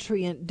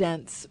nutrient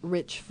dense,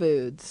 rich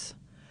foods,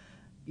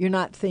 you're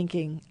not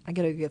thinking, I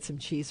got to get some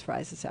cheese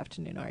fries this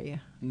afternoon, are you?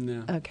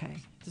 No. Okay,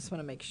 just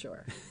want to make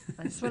sure.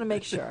 I just want to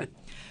make sure. I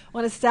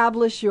want to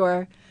establish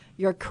your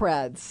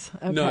creds.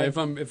 Okay. No,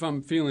 if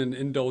I'm feeling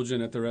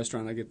indulgent at the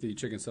restaurant, I get the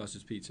chicken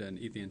sausage pizza and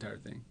eat the entire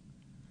thing.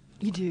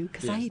 You do,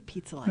 because I Yeah. eat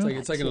pizza like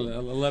It's that. like an too.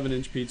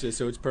 11-inch pizza,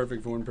 so it's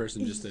perfect for one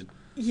person. Just to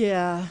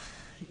Yeah.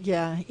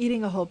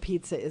 Eating a whole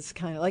pizza is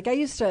kind of like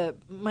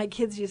my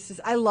kids used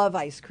to, I love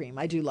ice cream.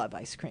 I do love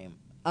ice cream.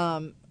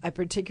 I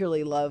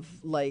particularly love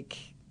like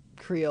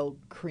Creole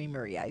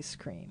Creamery ice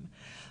cream.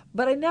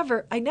 But I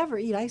never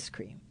eat ice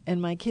cream. And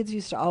my kids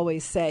used to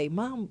always say,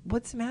 Mom,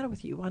 what's the matter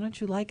with you? Why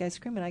don't you like ice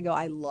cream? And I go,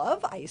 I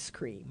love ice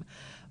cream,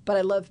 but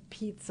I love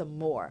pizza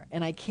more.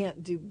 And I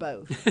can't do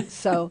both.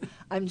 So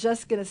I'm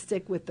just going to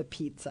stick with the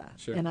pizza.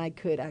 Sure. And I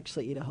could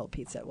actually eat a whole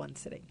pizza at one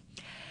sitting.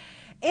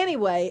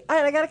 Anyway, all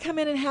right, I got to come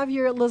in and have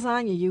your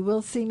lasagna. You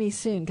will see me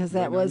soon because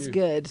that Right on was you.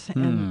 good.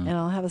 And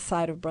I'll have a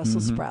side of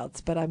Brussels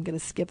sprouts, but I'm going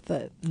to skip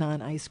the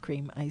non-ice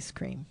cream ice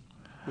cream.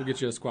 we'll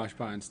get you a squash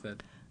pie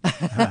instead.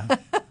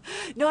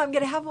 No, I'm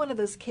going to have one of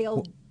those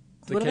kale.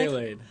 The what are they kale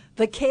called? aid.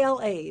 The kale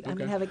aid. I'm Okay.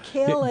 going to have a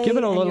kale aid Give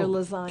it a and little.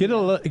 your lasagna.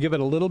 Give it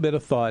a little bit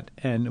of thought,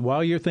 and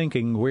while you're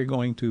thinking, we're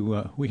going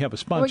to. We have a we're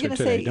sponsor going to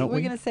today, say don't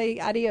we? going to say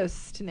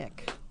adios to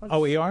Nick. Oh,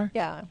 we are.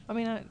 Yeah. I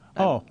mean,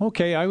 Oh,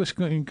 okay. I was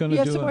going to do. you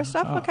have some more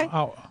stuff. Okay.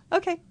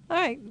 Okay. All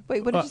right.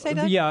 Wait. What did you say,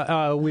 Doug?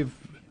 Yeah, we've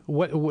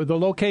the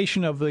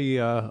location of the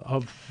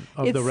the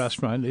It's-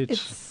 restaurant.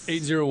 It's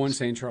 801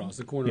 St. Charles,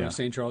 the corner Yeah. of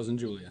St. Charles and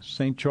Julia.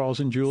 St.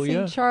 Charles and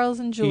Julia. St. Charles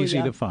and Julia.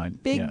 Easy to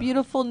find. Big, yeah.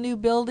 beautiful new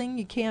building.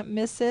 You can't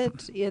miss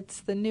it. It's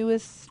the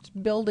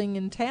newest building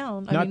in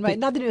town. I Not mean, the-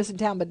 not the newest in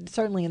town, but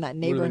certainly in that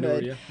of the newer,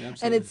 neighborhood. yeah, And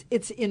absolutely.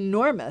 it's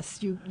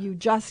enormous. You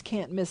just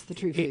can't miss the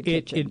True Food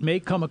It Kitchen.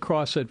 may come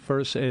across at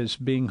first as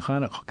being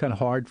kind of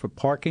hard for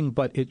parking,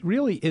 but it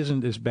really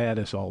isn't as bad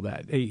as all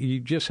that.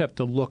 You just have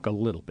to look a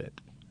little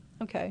bit.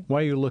 Okay. Why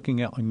are you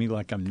looking at me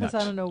like I'm nuts?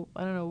 Because I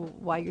don't know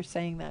why you're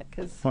saying that.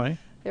 Because Why?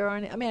 there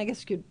aren't. I mean, I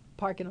guess you could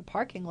park in a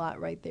parking lot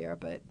right there,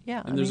 but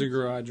yeah. And there's a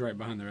garage right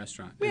behind the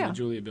restaurant in Yeah. the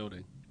Julia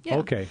building. Yeah.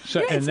 Okay,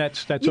 so- Yeah, and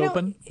it's- that's you know,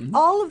 open?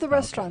 All of the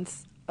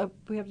restaurants.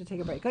 We have to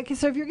take a break. Okay,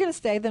 so if you're going to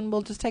stay, then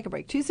we'll just take a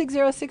break.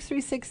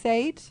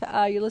 260-6368.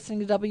 You're listening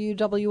to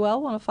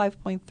WWL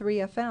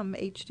 105.3 FM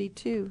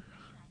HD2.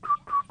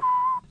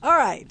 All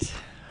right.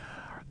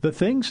 The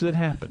things that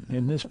happen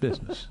in this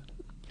business.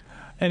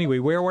 Anyway,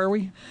 where were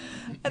we?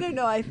 I don't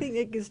know. I think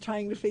Nick is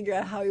trying to figure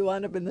out how he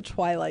wound up in the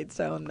Twilight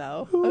Zone,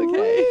 though.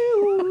 Okay.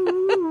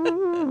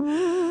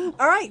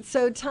 All right.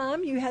 So,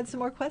 Tom, you had some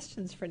more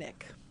questions for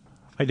Nick.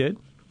 I did.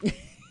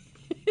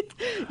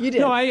 You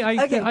did. No,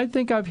 I Okay.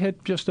 think I've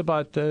hit just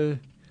about. Yeah,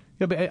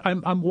 but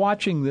I'm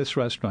watching this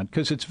restaurant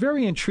because it's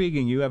very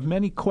intriguing. You have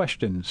many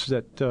questions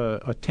that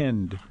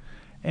attend,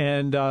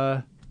 and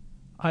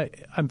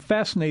I'm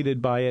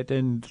fascinated by it,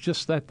 and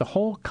just that the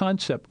whole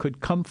concept could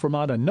come from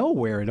out of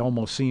nowhere. It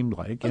almost seemed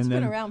like, Well, it's and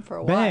been then around for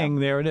a bang,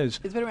 while. there it is.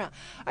 It's been around.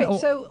 All right. Oh.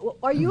 So,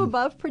 are you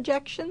above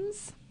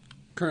projections?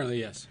 Currently,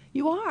 yes.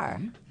 You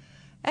are.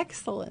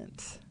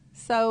 Excellent.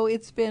 So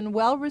it's been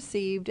well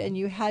received, and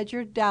you had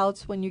your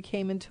doubts when you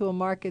came into a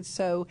market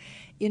so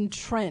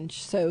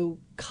entrenched, so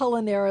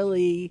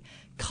culinarily,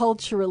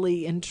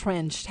 culturally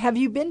entrenched. Have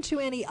you been to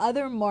any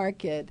other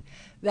market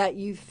that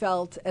you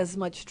felt as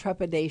much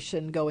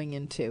trepidation going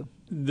into?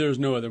 There's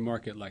no other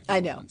market like New I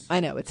know. Orleans. I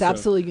know. It's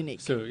absolutely unique.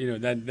 So,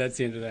 that's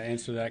the end of the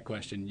answer to that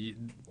question.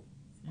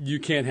 You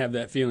can't have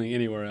that feeling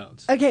anywhere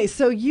else. Okay,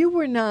 so you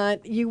were not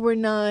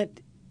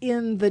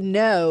in the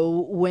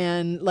know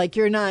when, like,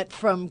 you're not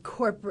from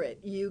corporate.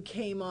 You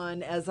came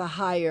on as a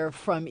hire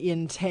from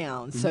in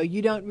town, so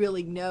you don't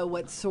really know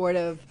what sort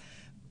of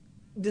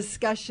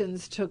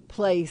discussions took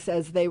place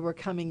as they were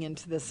coming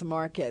into this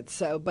market.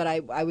 So, but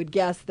I would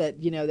guess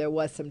that there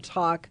was some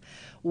talk.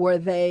 Were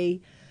they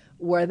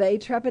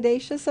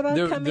trepidatious about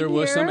coming There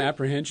was here? some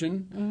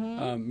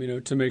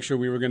apprehension, to make sure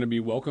we were going to be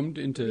welcomed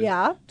into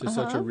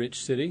such a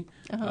rich city.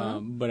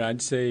 But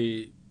I'd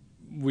say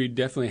we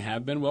definitely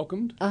have been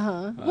welcomed.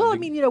 Well, I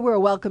mean, we're a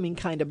welcoming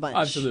kind of bunch.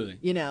 Absolutely.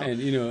 And,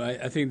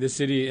 I think the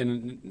city,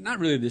 and not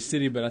really the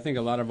city, but I think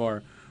a lot of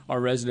our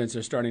residents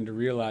are starting to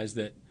realize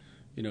that,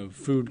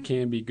 food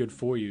can be good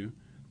for you.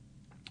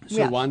 So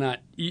Yeah. why not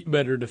eat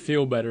better to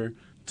feel better,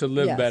 to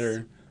live Yes.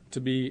 better, to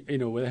be,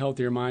 with a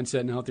healthier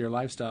mindset and a healthier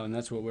lifestyle? And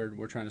that's what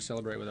we're trying to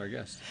celebrate with our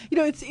guests.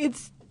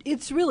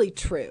 It's really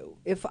true.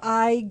 If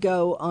I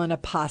go on a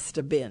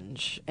pasta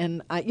binge,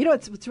 and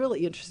what's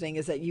really interesting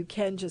is that you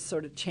can just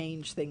sort of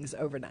change things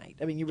overnight.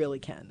 I mean, you really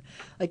can.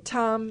 Like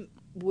Tom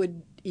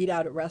would eat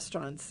out at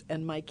restaurants,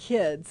 and my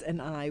kids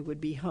and I would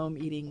be home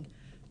eating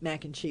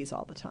mac and cheese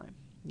all the time.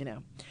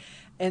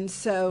 And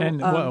so.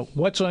 And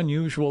what's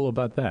unusual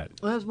about that?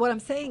 Well, what I'm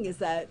saying is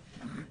that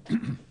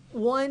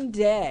one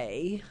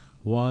day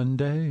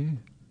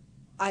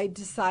I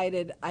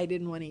decided I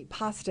didn't want to eat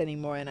pasta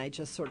anymore, and I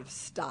just sort of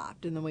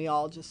stopped, and then we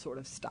all just sort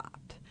of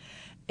stopped.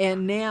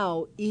 And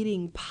now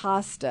eating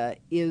pasta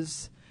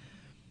is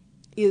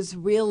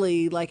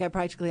really like I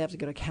practically have to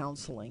go to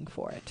counseling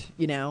for it,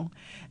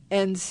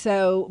 And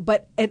so,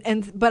 but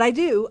I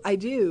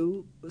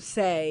do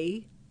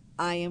say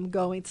I am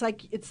going. It's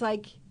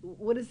like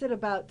what is it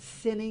about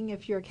sinning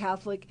if you're a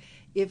Catholic?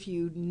 If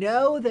you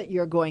know that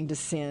you're going to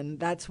sin,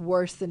 that's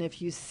worse than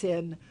if you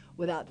sin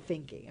without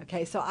thinking.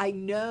 Okay, so I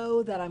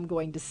know that I'm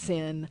going to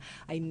sin.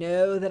 I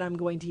know that I'm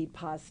going to eat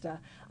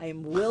pasta. I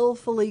am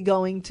willfully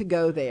going to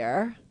go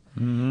there.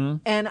 Mm-hmm.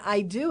 And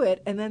I do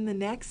it, and then the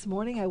next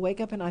morning I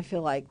wake up and I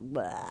feel like,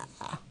 blah.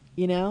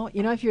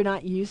 If you're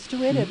not used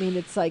to it, I mean,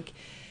 it's like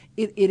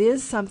it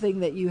is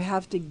something that you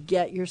have to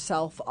get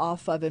yourself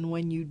off of. And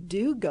when you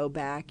do go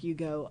back, you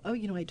go, oh,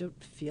 I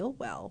don't feel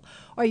well.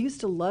 Or I used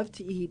to love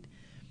to eat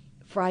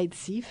fried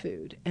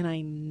seafood, and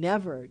I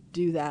never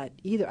do that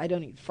either. I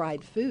don't eat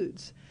fried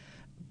foods,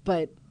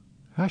 but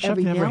gosh, I've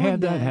never had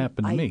that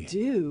happen to me. I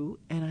do,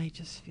 and I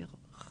just feel,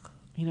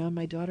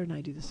 my daughter and I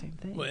do the same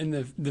thing. Well, and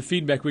the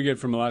feedback we get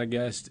from a lot of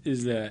guests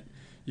is that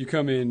you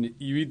come in,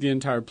 you eat the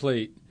entire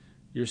plate,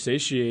 you're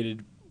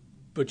satiated,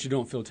 but you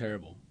don't feel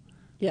terrible.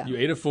 Yeah. You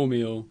ate a full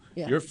meal,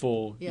 Yeah. you're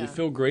full, Yeah. you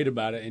feel great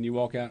about it, and you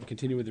walk out and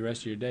continue with the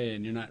rest of your day,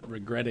 and you're not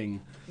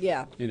regretting,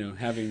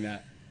 having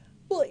that.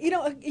 Well,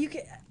 you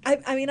can.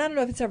 I mean, I don't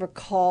know if it's ever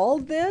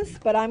called this,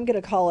 but I'm going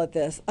to call it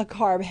this: a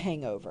carb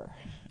hangover.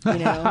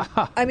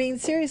 I mean,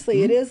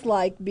 seriously, it is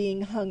like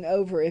being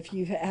hungover if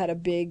you've had a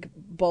big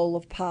bowl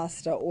of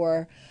pasta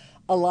or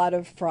a lot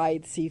of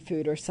fried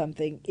seafood or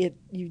something.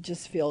 You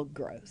just feel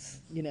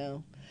gross,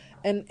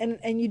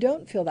 and you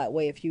don't feel that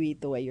way if you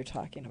eat the way you're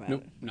talking about.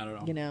 Nope, not at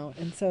all.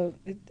 And so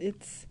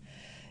it's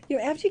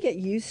after you get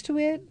used to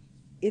it,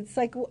 it's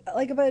like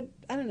about,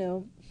 I don't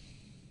know,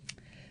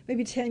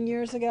 maybe 10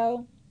 years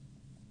ago,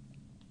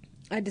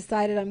 I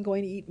decided I'm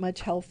going to eat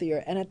much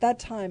healthier. And at that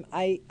time,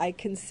 I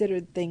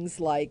considered things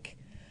like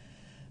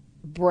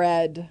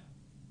bread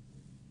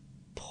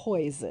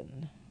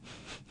poison,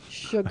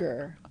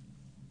 sugar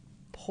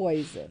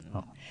poison.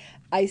 Oh.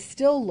 I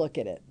still look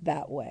at it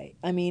that way.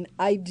 I mean,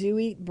 I do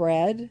eat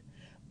bread,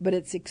 but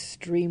it's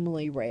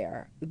extremely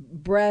rare.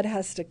 Bread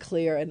has to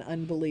clear an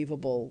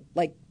unbelievable,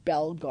 like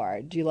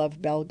Bellegarde. Do you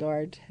love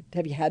Bellegarde?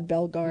 Have you had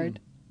Bellegarde?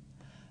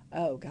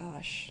 Oh,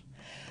 gosh.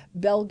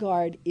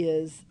 Bellegarde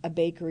is a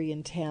bakery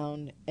in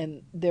town,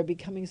 and they're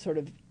becoming sort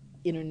of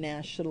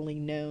internationally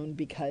known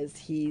because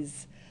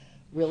he's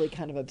really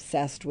kind of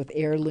obsessed with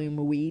heirloom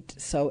wheat.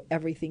 So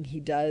everything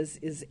he does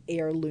is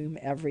heirloom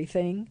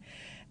everything.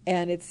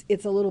 And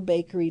it's a little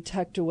bakery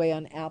tucked away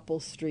on Apple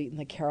Street in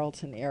the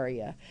Carrollton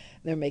area.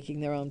 They're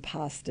making their own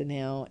pasta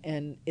now,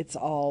 and it's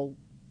all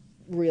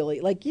really,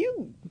 like,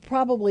 you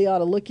probably ought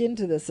to look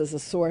into this as a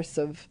source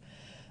of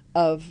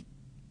I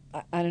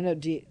don't know,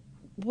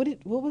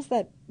 what was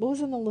that? What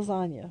was in the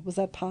lasagna? Was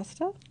that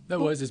pasta?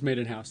 It's made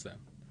in-house, though.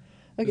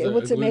 Okay,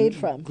 what's it made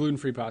from?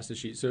 Gluten-free pasta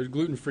sheet, so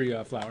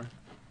gluten-free flour.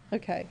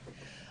 Okay.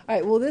 All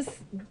right, well,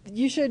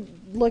 you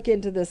should look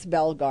into this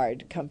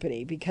Bellegarde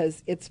company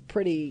because it's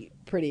pretty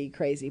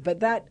crazy.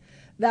 But that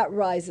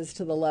rises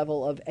to the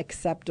level of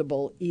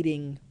acceptable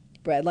eating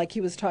bread. Like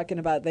he was talking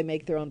about, they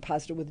make their own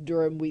pasta with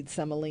durum wheat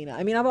semolina.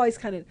 I mean, I've always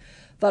kind of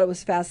thought it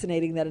was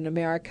fascinating that in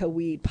America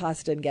we eat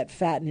pasta and get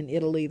fat, and in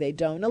Italy they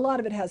don't. And a lot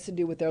of it has to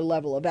do with their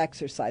level of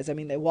exercise. I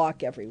mean, they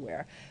walk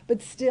everywhere.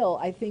 But still,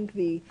 I think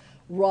the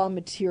raw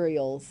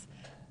materials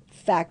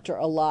factor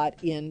a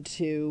lot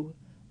into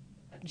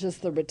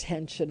just the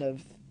retention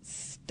of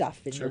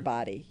stuff in your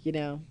body,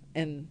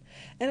 And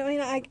I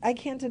mean, I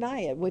can't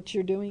deny it. What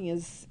you're doing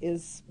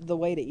is the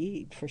way to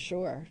eat, for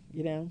sure,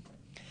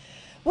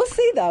 We'll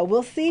see, though.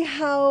 We'll see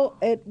how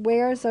it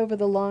wears over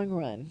the long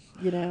run,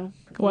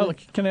 Well,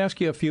 can I ask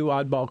you a few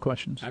oddball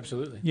questions?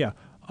 Absolutely. Yeah.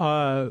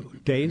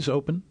 Days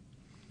open?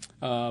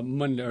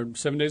 Monday, or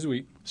 7 days a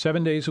week.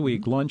 7 days a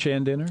week, lunch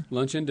and dinner?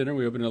 Lunch and dinner.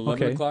 We open at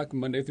 11 o'clock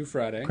Monday through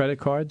Friday. Credit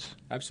cards?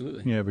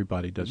 Absolutely. Yeah,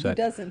 everybody does that.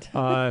 Who doesn't?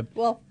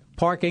 Well,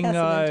 parking,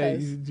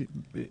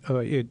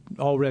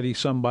 already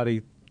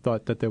somebody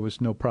thought that there was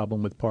no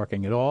problem with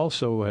parking at all,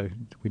 so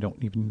we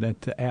don't even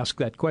need to ask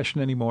that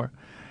question anymore.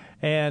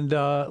 And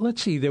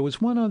let's see, there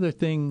was one other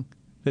thing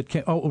that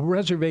can,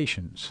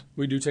 reservations.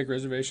 We do take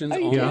reservations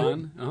you do?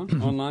 online,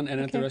 online and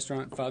at the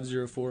restaurant,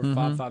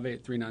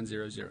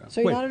 504-558-3900.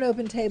 So you're Wait. not an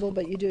open table,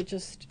 but you do it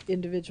just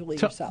individually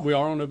yourself. We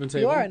are on Open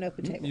Table. You are on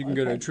Open Table. You can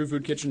go to Okay.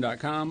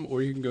 truefoodkitchen.com,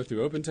 or you can go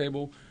through Open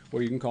Table,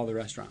 or you can call the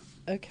restaurant.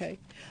 Okay.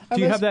 Do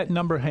you have that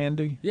number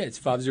handy? Yeah, it's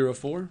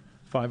 504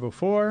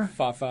 504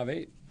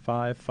 558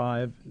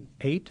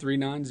 558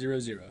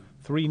 3900.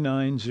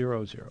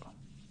 3900.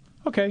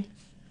 Okay.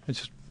 I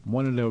just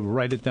wanted to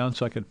write it down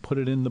so I could put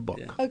it in the book.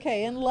 Yeah.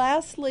 Okay, and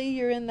lastly,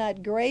 you're in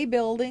that gray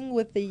building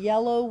with the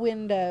yellow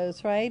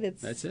windows, right?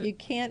 That's it. You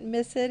can't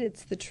miss it.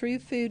 It's the True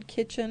Food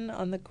Kitchen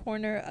on the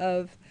corner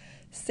of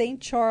St.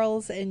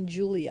 Charles and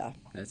Julia.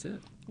 That's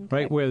it.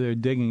 Right where they're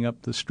digging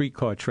up the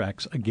streetcar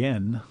tracks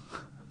again.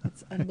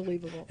 It's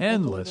unbelievable.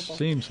 Endless, Unbelievable.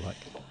 seems like.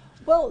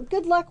 Well,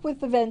 good luck with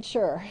the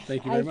venture.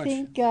 Thank you very much. I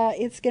think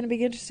it's going to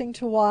be interesting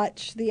to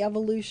watch the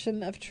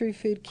evolution of True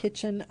Food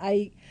Kitchen.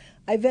 I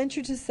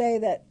venture to say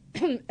that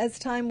as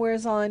time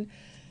wears on,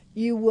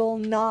 you will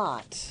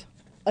not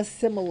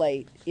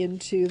assimilate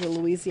into the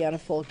Louisiana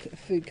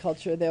food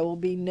culture. There will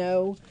be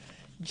no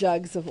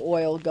jugs of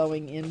oil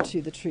going into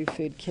the True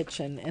Food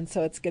Kitchen. And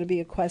so it's going to be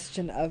a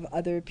question of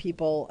other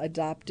people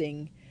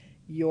adopting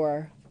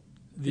your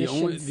The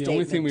only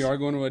statement. thing we are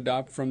going to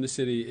adopt from the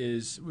city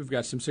is we've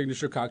got some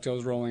signature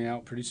cocktails rolling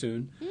out pretty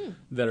soon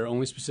that are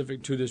only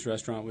specific to this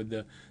restaurant with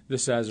the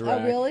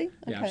Sazerac. Oh, really?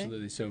 Yeah, Okay.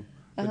 absolutely. So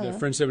with the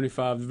French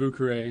 75, the Vieux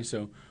Carré.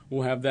 So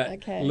we'll have that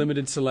Okay.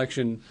 limited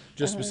selection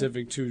just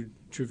specific to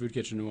True Food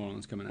Kitchen New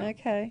Orleans coming out.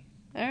 Okay.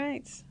 All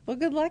right. Well,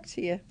 good luck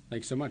to you.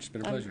 Thanks so much. It's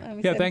been a pleasure. I'm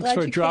Yeah, thanks glad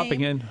for you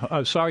dropping came.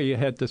 in. Sorry you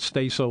had to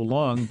stay so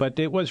long, but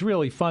it was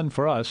really fun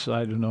for us.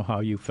 I don't know how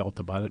you felt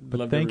about it, but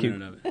Loved thank every you.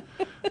 minute of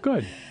it.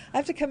 Good. I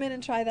have to come in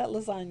and try that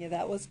lasagna.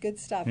 That was good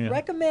stuff. Yeah.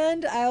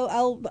 Recommend.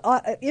 I'll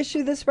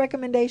issue this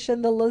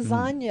recommendation. The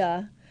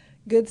lasagna,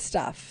 good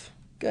stuff.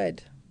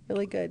 Good,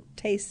 really good.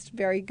 Tastes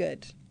very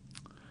good.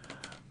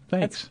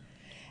 Thanks.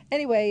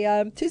 Anyway,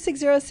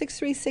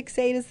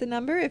 260-6368 is the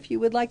number. If you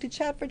would like to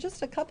chat for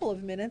just a couple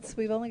of minutes,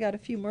 we've only got a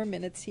few more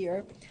minutes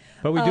here.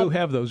 But we do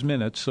have those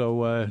minutes,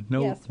 so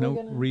no yes, we're no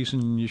gonna-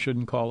 reason you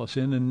shouldn't call us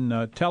in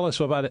and tell us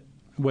about it,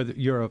 whether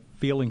your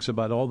feelings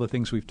about all the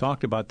things we've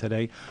talked about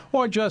today,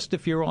 or just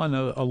if you're on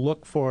a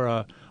look for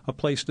a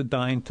place to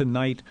dine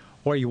tonight,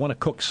 or you want to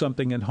cook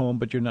something at home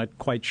but you're not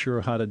quite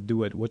sure how to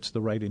do it, what's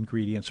the right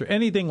ingredients, or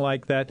anything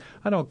like that.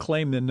 I don't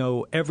claim to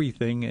know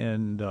everything,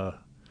 and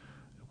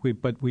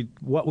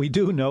what we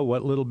do know,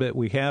 what little bit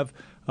we have,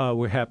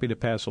 we're happy to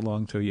pass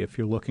along to you if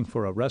you're looking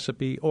for a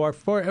recipe or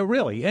for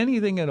really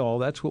anything at all.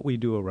 That's what we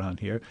do around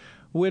here.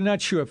 We're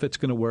not sure if it's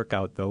going to work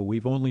out, though.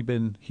 We've only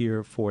been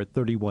here for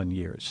 31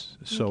 years,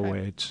 so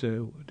Okay. it's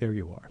there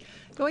you are.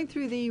 Going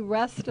through the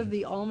rest of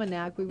the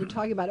almanac, we were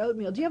talking about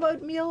oatmeal. Do you have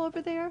oatmeal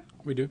over there?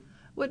 We do.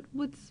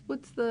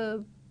 What's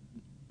the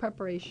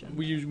preparation?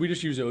 We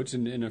just use oats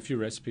in a few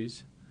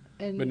recipes,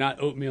 And but not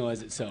oatmeal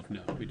as itself.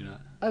 No, we do not.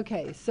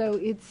 okay, so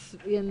it's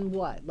in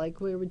what? Like,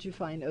 where would you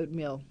find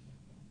oatmeal?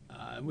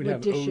 We'd What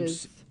have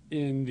dishes? oats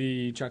in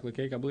the chocolate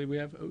cake. I believe we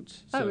have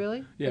oats. Oh,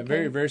 really? Yeah, Okay.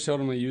 very very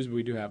seldomly used, but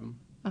we do have them.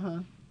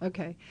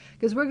 Okay,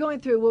 because we're going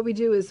through what we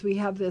do is we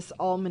have this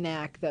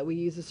almanac that we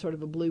use as sort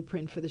of a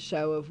blueprint for the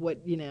show of what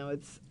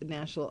it's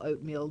National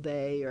Oatmeal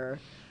Day or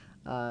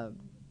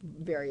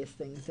various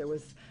things. There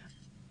was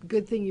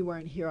good thing you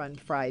weren't here on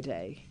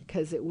Friday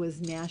because it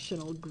was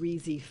National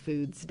Greasy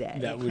Foods Day.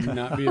 That would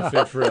not be a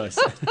fit for us.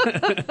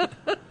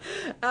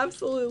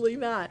 Absolutely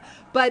not.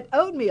 But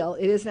oatmeal,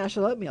 it is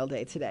National Oatmeal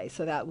Day today,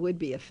 so that would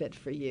be a fit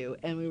for you.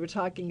 And we were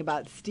talking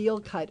about steel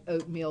cut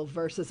oatmeal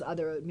versus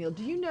other oatmeal.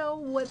 Do you know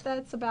what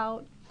that's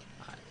about?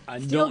 I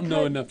Steel don't know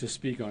cut- enough to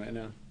speak on it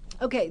now.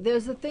 Okay,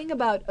 there's a thing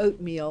about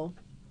oatmeal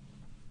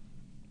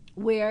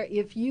where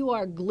if you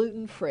are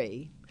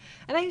gluten-free,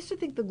 and I used to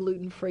think the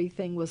gluten-free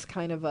thing was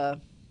kind of a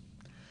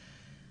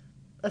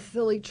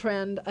silly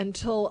trend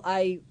until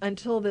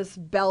this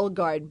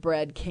Bellegarde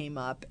bread came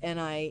up,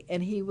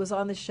 and he was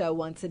on the show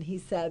once, and he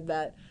said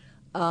that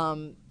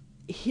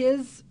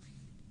his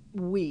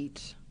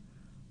wheat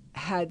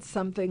had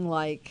something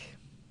like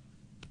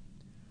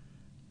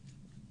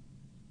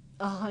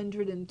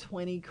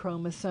 120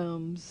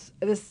 chromosomes.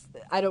 This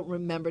I don't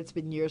remember, it's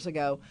been years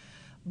ago,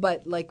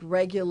 but like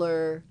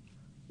regular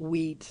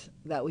wheat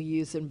that we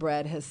use in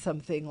bread has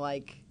something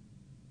like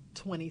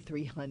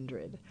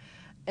 2,300.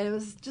 And it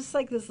was just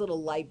like this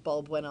little light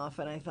bulb went off,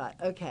 and I thought,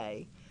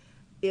 okay,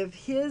 if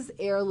his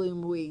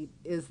heirloom wheat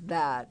is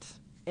that,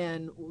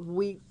 and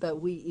wheat that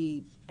we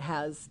eat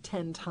has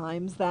 10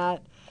 times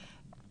that,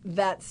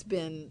 that's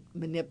been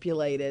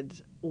manipulated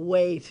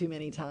way too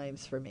many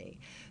times for me.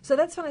 So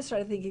that's when I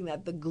started thinking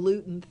that the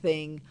gluten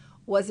thing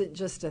wasn't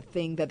just a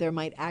thing, that there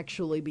might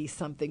actually be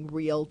something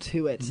real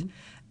to it. Mm-hmm.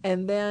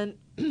 And then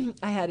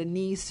I had a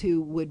niece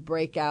who would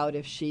break out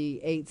if she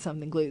ate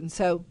something gluten.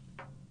 So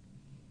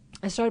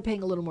I started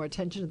paying a little more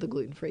attention to the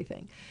gluten-free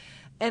thing.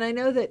 And I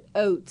know that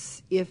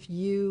oats, if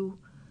you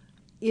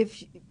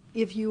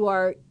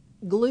are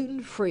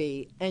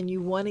gluten-free and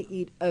you want to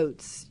eat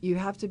oats, you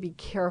have to be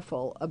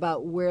careful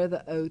about where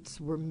the oats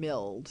were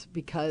milled,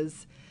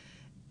 because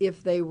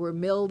if they were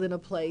milled in a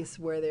place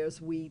where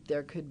there's wheat,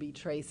 there could be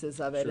traces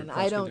of it. Sure, And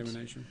I don't,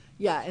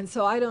 and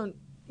so I don't,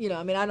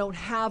 I don't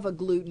have a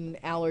gluten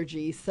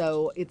allergy,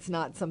 so it's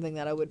not something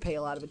that I would pay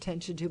a lot of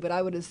attention to, but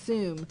I would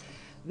assume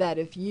that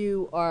if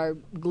you are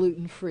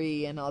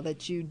gluten-free and all,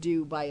 that you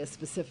do buy a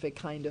specific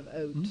kind of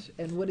oat.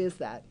 Mm-hmm. And what is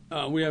that?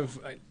 We have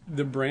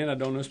the brand, I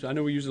don't know. I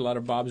know we use a lot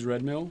of Bob's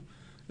Red Mill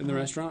in the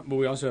restaurant, but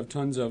we also have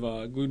tons of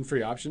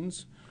gluten-free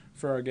options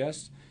for our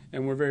guests.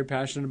 And we're very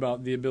passionate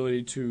about the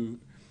ability to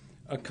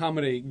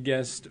accommodate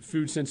guest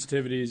food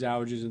sensitivities,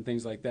 allergies, and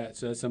things like that.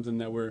 So that's something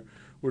that we're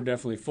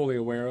definitely fully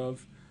aware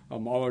of.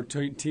 All our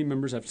team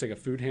members have to take a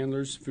food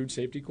handler's food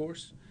safety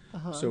course.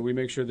 So we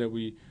make sure that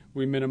we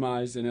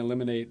minimize and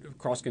eliminate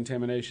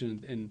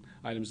cross-contamination and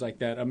items like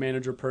that. A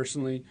manager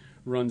personally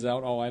runs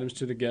out all items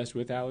to the guest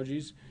with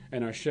allergies,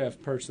 and our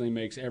chef personally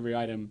makes every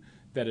item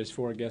that is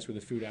for a guest with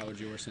a food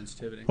allergy or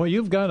sensitivity. Well,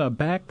 you've got a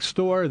back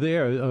store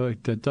there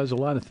that does a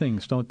lot of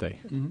things, don't they?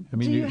 Mm-hmm. I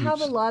mean, do you have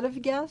a lot of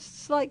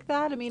guests like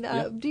that? I mean,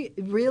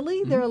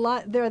 really?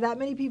 Mm-hmm. There are that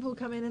many people who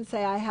come in and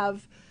say, I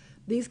have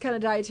these kind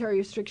of dietary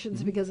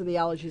restrictions because of the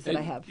allergies that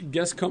I have.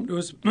 Guests come to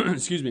us,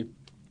 excuse me,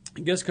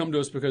 guests come to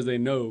us because they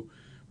know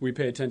we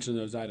pay attention to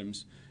those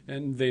items,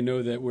 and they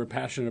know that we're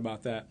passionate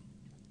about that,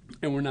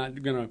 and we're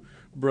not going to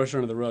brush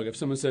under the rug. If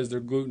someone says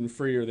they're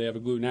gluten-free or they have a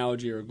gluten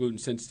allergy or a gluten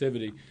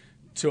sensitivity,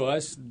 to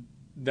us,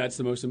 that's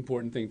the most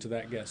important thing to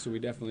that guest. So we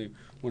definitely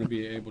want to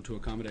be able to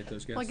accommodate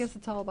those guests. Well, I guess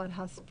it's all about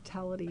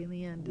hospitality in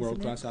the end,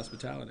 World-class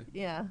hospitality.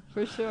 Yeah,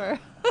 for sure.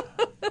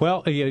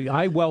 Well,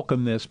 I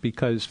welcome this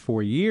because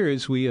for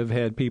years we have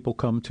had people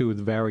come to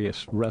the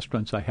various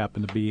restaurants I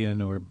happen to be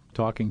in or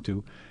talking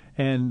to,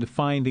 and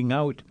finding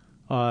out,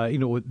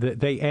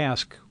 they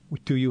ask,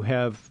 do you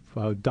have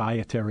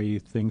dietary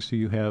things? Do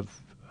you have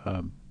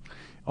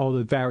all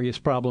the various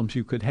problems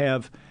you could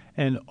have?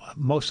 And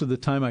most of the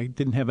time I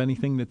didn't have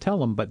anything to tell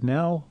them, but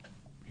now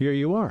here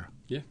you are.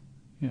 Yeah.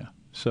 Yeah.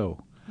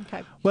 So,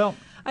 okay. Well,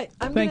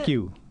 thank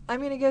you. I'm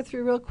going to go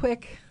through real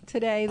quick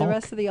today the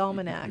rest of the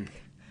almanac.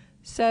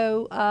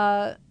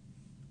 So,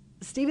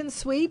 Stephen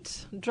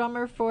Sweet,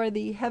 drummer for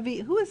the Heavy.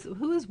 Who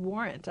is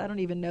Warrant? I don't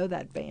even know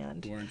that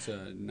band. Warrant's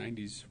a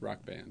 90s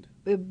rock band.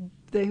 He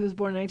was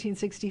born in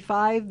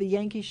 1965. The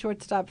Yankee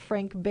shortstop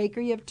Frank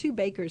Baker. You have two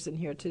Bakers in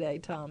here today,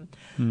 Tom.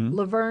 Mm-hmm.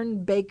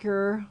 Laverne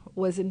Baker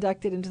was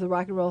inducted into the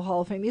Rock and Roll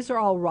Hall of Fame. These are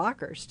all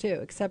rockers, too,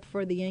 except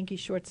for the Yankee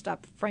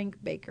shortstop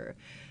Frank Baker,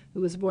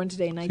 who was born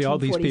today in 1946. See,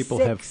 all these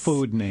people have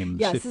food names.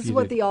 Yes, this is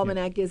what the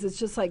almanac is. It's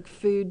just like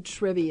food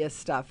trivia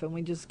stuff, and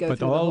we just go through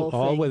the whole thing.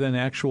 But all with an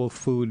actual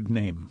food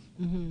name.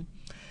 Mm-hmm.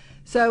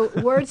 So,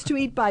 words to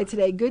eat by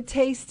today. Good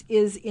taste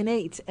is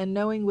innate, and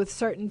knowing with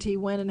certainty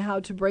when and how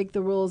to break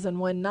the rules and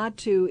when not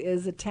to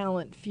is a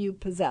talent few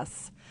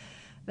possess.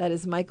 That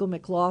is Michael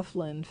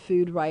McLaughlin,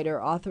 food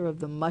writer, author of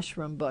the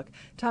Mushroom Book.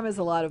 Tom has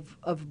a lot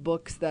of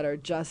books that are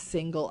just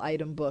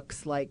single-item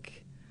books,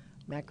 like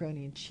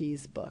Macaroni and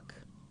Cheese Book.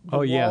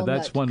 Oh, yeah,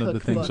 that's one of the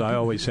things I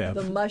always have.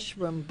 The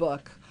Mushroom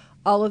Book.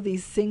 All of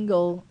these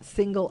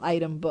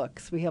single-item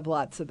books. We have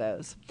lots of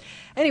those.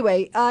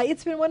 Anyway,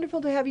 it's been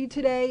wonderful to have you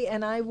today,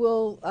 and I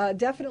will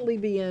definitely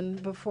be in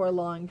before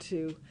long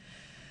to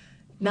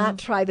not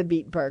try the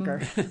beet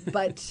burger,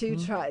 but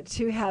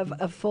to have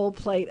a full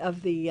plate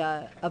of the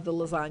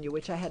lasagna,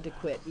 which I had to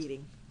quit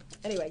eating.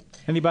 Anyway.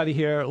 Anybody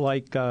here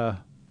like...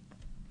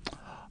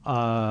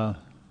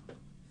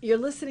 You're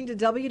listening to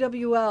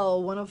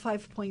WWL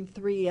 105.3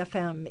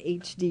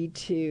 FM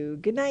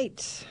HD2. Good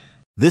night.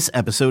 This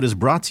episode is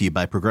brought to you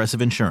by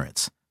Progressive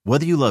Insurance.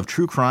 Whether you love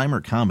true crime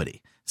or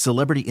comedy,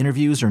 celebrity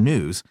interviews or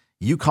news,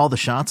 you call the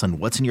shots on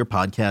what's in your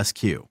podcast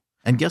queue.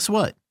 And guess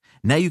what?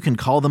 Now you can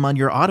call them on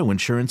your auto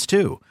insurance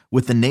too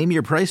with the Name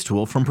Your Price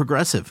tool from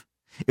Progressive.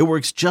 It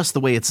works just the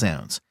way it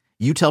sounds.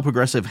 You tell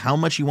Progressive how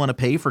much you want to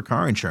pay for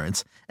car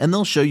insurance, and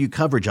they'll show you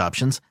coverage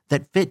options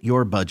that fit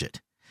your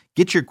budget.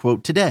 Get your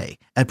quote today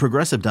at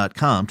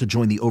Progressive.com to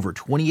join the over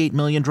 28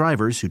 million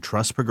drivers who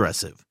trust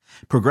Progressive.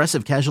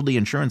 Progressive Casualty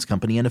Insurance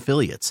Company and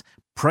Affiliates.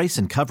 Price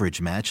and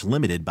coverage match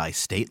limited by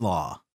state law.